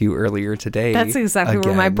told it to you earlier today. That's exactly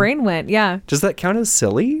where my brain went. Yeah. Does that count as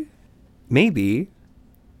silly? Maybe.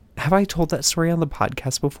 Have I told that story on the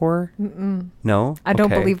podcast before? Mm-mm. No? I don't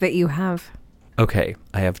believe that you have. Okay.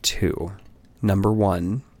 I have 2. Number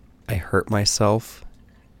 1, I hurt myself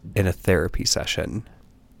in a therapy session.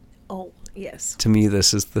 Oh, yes. To me,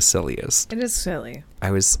 this is the silliest. It is silly.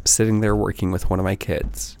 I was sitting there working with one of my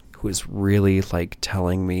kids who was really like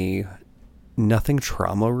telling me nothing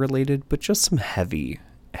trauma related, but just some heavy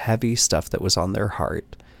stuff that was on their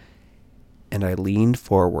heart. And I leaned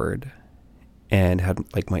forward and had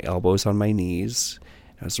like my elbows on my knees.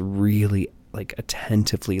 I was really like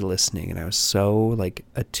attentively listening, and I was so like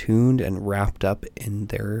attuned and wrapped up in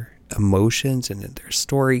their emotions and in their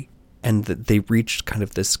story, and that they reached kind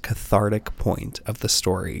of this cathartic point of the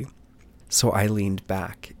story. So I leaned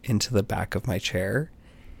back into the back of my chair,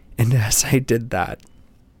 and as I did that,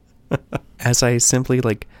 as I simply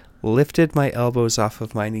like lifted my elbows off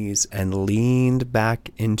of my knees and leaned back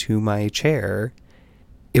into my chair,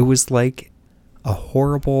 it was like a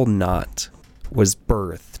horrible knot was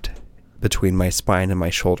birthed between my spine and my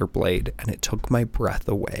shoulder blade, and it took my breath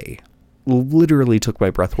away. Literally took my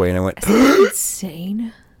breath away, and I went, is that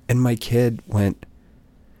insane? And my kid went,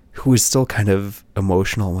 who was still kind of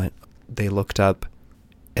emotional, they looked up,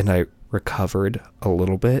 and I recovered a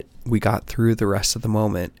little bit. We got through the rest of the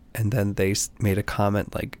moment, and then they made a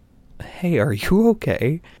comment like, hey, are you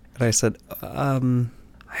okay? And I said, I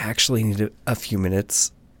actually need a few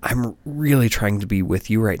minutes. I'm really trying to be with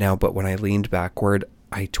you right now, but when I leaned backward,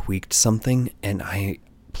 I tweaked something, and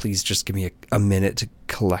please just give me a minute to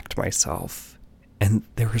collect myself. And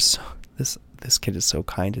there was this kid is so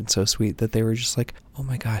kind and so sweet that they were just like, oh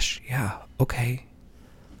my gosh, yeah, okay.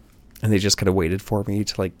 And they just kind of waited for me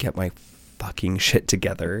to like get my fucking shit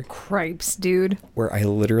together. Cripes, dude. Where I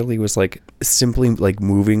literally was like simply like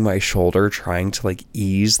moving my shoulder, trying to like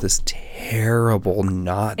ease this terrible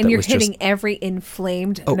knot. And you're hitting every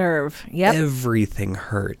inflamed nerve. Yep. Everything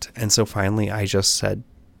hurt. And so finally I just said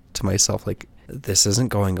to myself, like, this isn't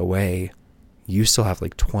going away. You still have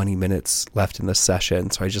like 20 minutes left in the session.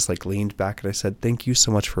 So I just like leaned back and I said, thank you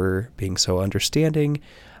so much for being so understanding.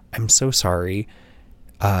 I'm so sorry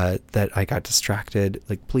that I got distracted.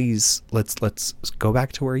 Like, please, let's go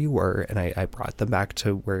back to where you were. And I brought them back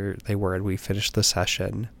to where they were, and we finished the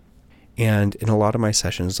session. And in a lot of my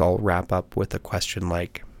sessions, I'll wrap up with a question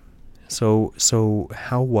like, so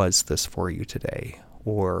how was this for you today?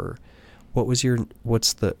 Or what's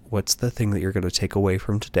the thing that you're going to take away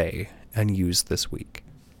from today and use this week?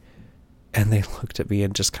 And they looked at me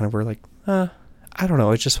and just kind of were like, I don't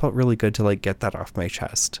know. It just felt really good to like get that off my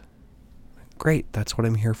chest. Great. That's what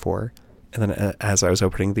I'm here for. And then as I was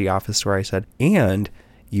opening the office door, I said, and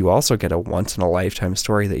you also get a once in a lifetime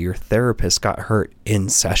story that your therapist got hurt in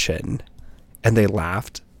session. And they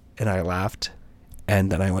laughed, and I laughed.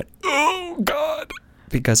 And then I went, oh God,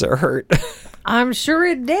 because it hurt. I'm sure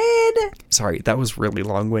it did. Sorry, that was really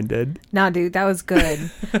long-winded. Nah, dude, that was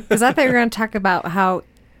good. Because I thought you were going to talk about how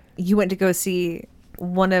you went to go see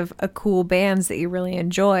one of a cool bands that you really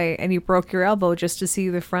enjoy, and you broke your elbow just to see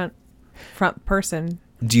the front person.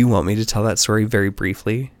 Do you want me to tell that story very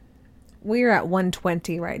briefly? We're at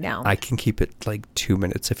 1:20 right now. I can keep it like 2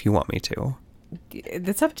 minutes if you want me to.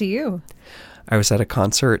 It's up to you. I was at a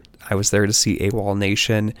concert. I was there to see AWOL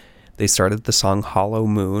Nation. They started the song Hollow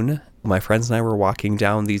Moon. My friends and I were walking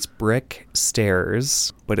down these brick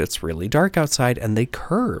stairs, but it's really dark outside and they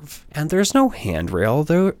curve. And there's no handrail,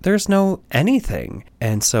 there's no anything.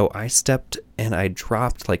 And so I stepped and I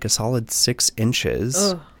dropped like a solid 6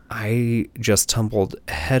 inches. Ugh. I just tumbled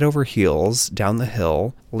head over heels down the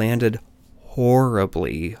hill, landed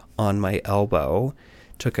horribly on my elbow,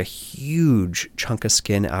 took a huge chunk of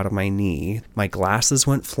skin out of my knee. My glasses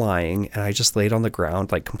went flying and I just laid on the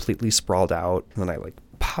ground like completely sprawled out. And then I like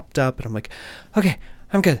popped up and I'm like, okay,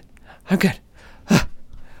 I'm good.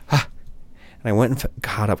 And I went and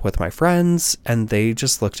caught up with my friends and they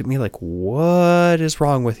just looked at me like, what is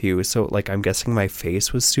wrong with you? So like, I'm guessing my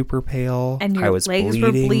face was super pale. And your I was legs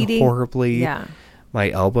were bleeding horribly. Yeah. My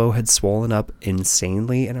elbow had swollen up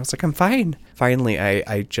insanely, and I was like, I'm fine. Finally,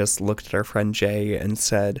 I just looked at our friend Jay and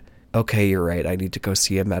said, okay, you're right. I need to go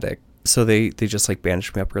see a medic. So they just like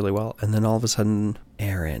bandaged me up really well. And then all of a sudden,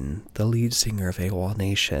 Aaron, the lead singer of AWOL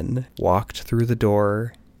Nation, walked through the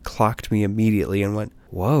door, clocked me immediately, and went,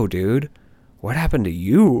 whoa, dude, what happened to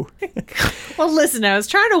you? Well, listen, I was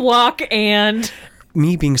trying to walk and...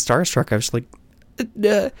 Me being starstruck, I was like,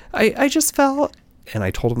 I just fell. And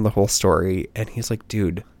I told him the whole story, and he's like,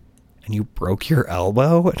 dude, and you broke your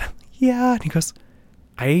elbow? And I'm like, yeah. And he goes,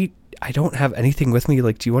 I don't have anything with me.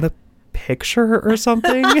 Like, do you want a picture or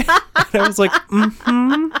something? And I was like,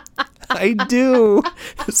 I do.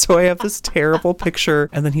 So I have this terrible picture.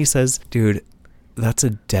 And then he says, dude, that's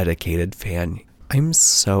a dedicated fan. I'm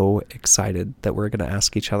so excited that we're going to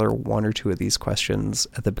ask each other one or two of these questions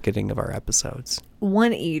at the beginning of our episodes.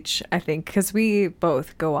 One each, I think, because we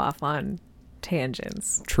both go off on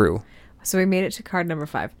tangents. True. So we made it to card number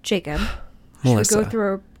 5. Jacob, Melissa. should we go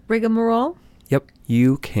through a rigmarole? Yep.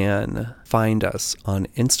 You can find us on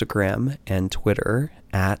Instagram and Twitter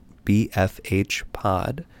at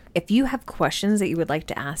BFHpod. If you have questions that you would like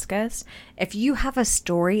to ask us, if you have a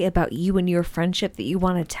story about you and your friendship that you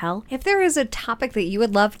want to tell, if there is a topic that you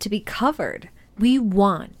would love to be covered, we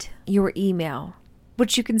want your email,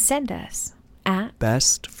 which you can send us at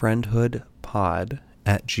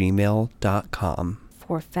bestfriendhoodpod@gmail.com.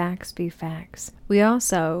 For facts be facts. We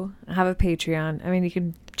also have a Patreon. I mean, you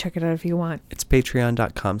can check it out if you want. It's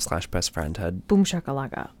patreon.com/bestfriendhood. Boom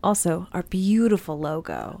shakalaka. Also, our beautiful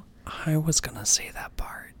logo. I was going to say that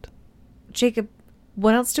part. Jacob,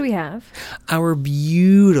 what else do we have? Our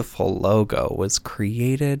beautiful logo was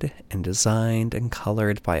created and designed and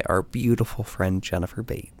colored by our beautiful friend Jennifer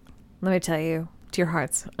Bate. Let me tell you, dear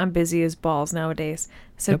hearts, I'm busy as balls nowadays.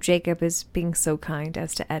 So Yep. Jacob is being so kind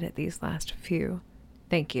as to edit these last few.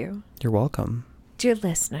 Thank you. You're welcome. Dear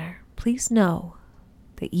listener, please know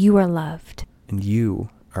that you are loved. And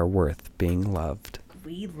you are worth being loved.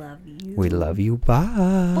 We love you. We love you.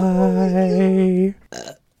 Bye.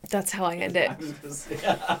 That's how I end it.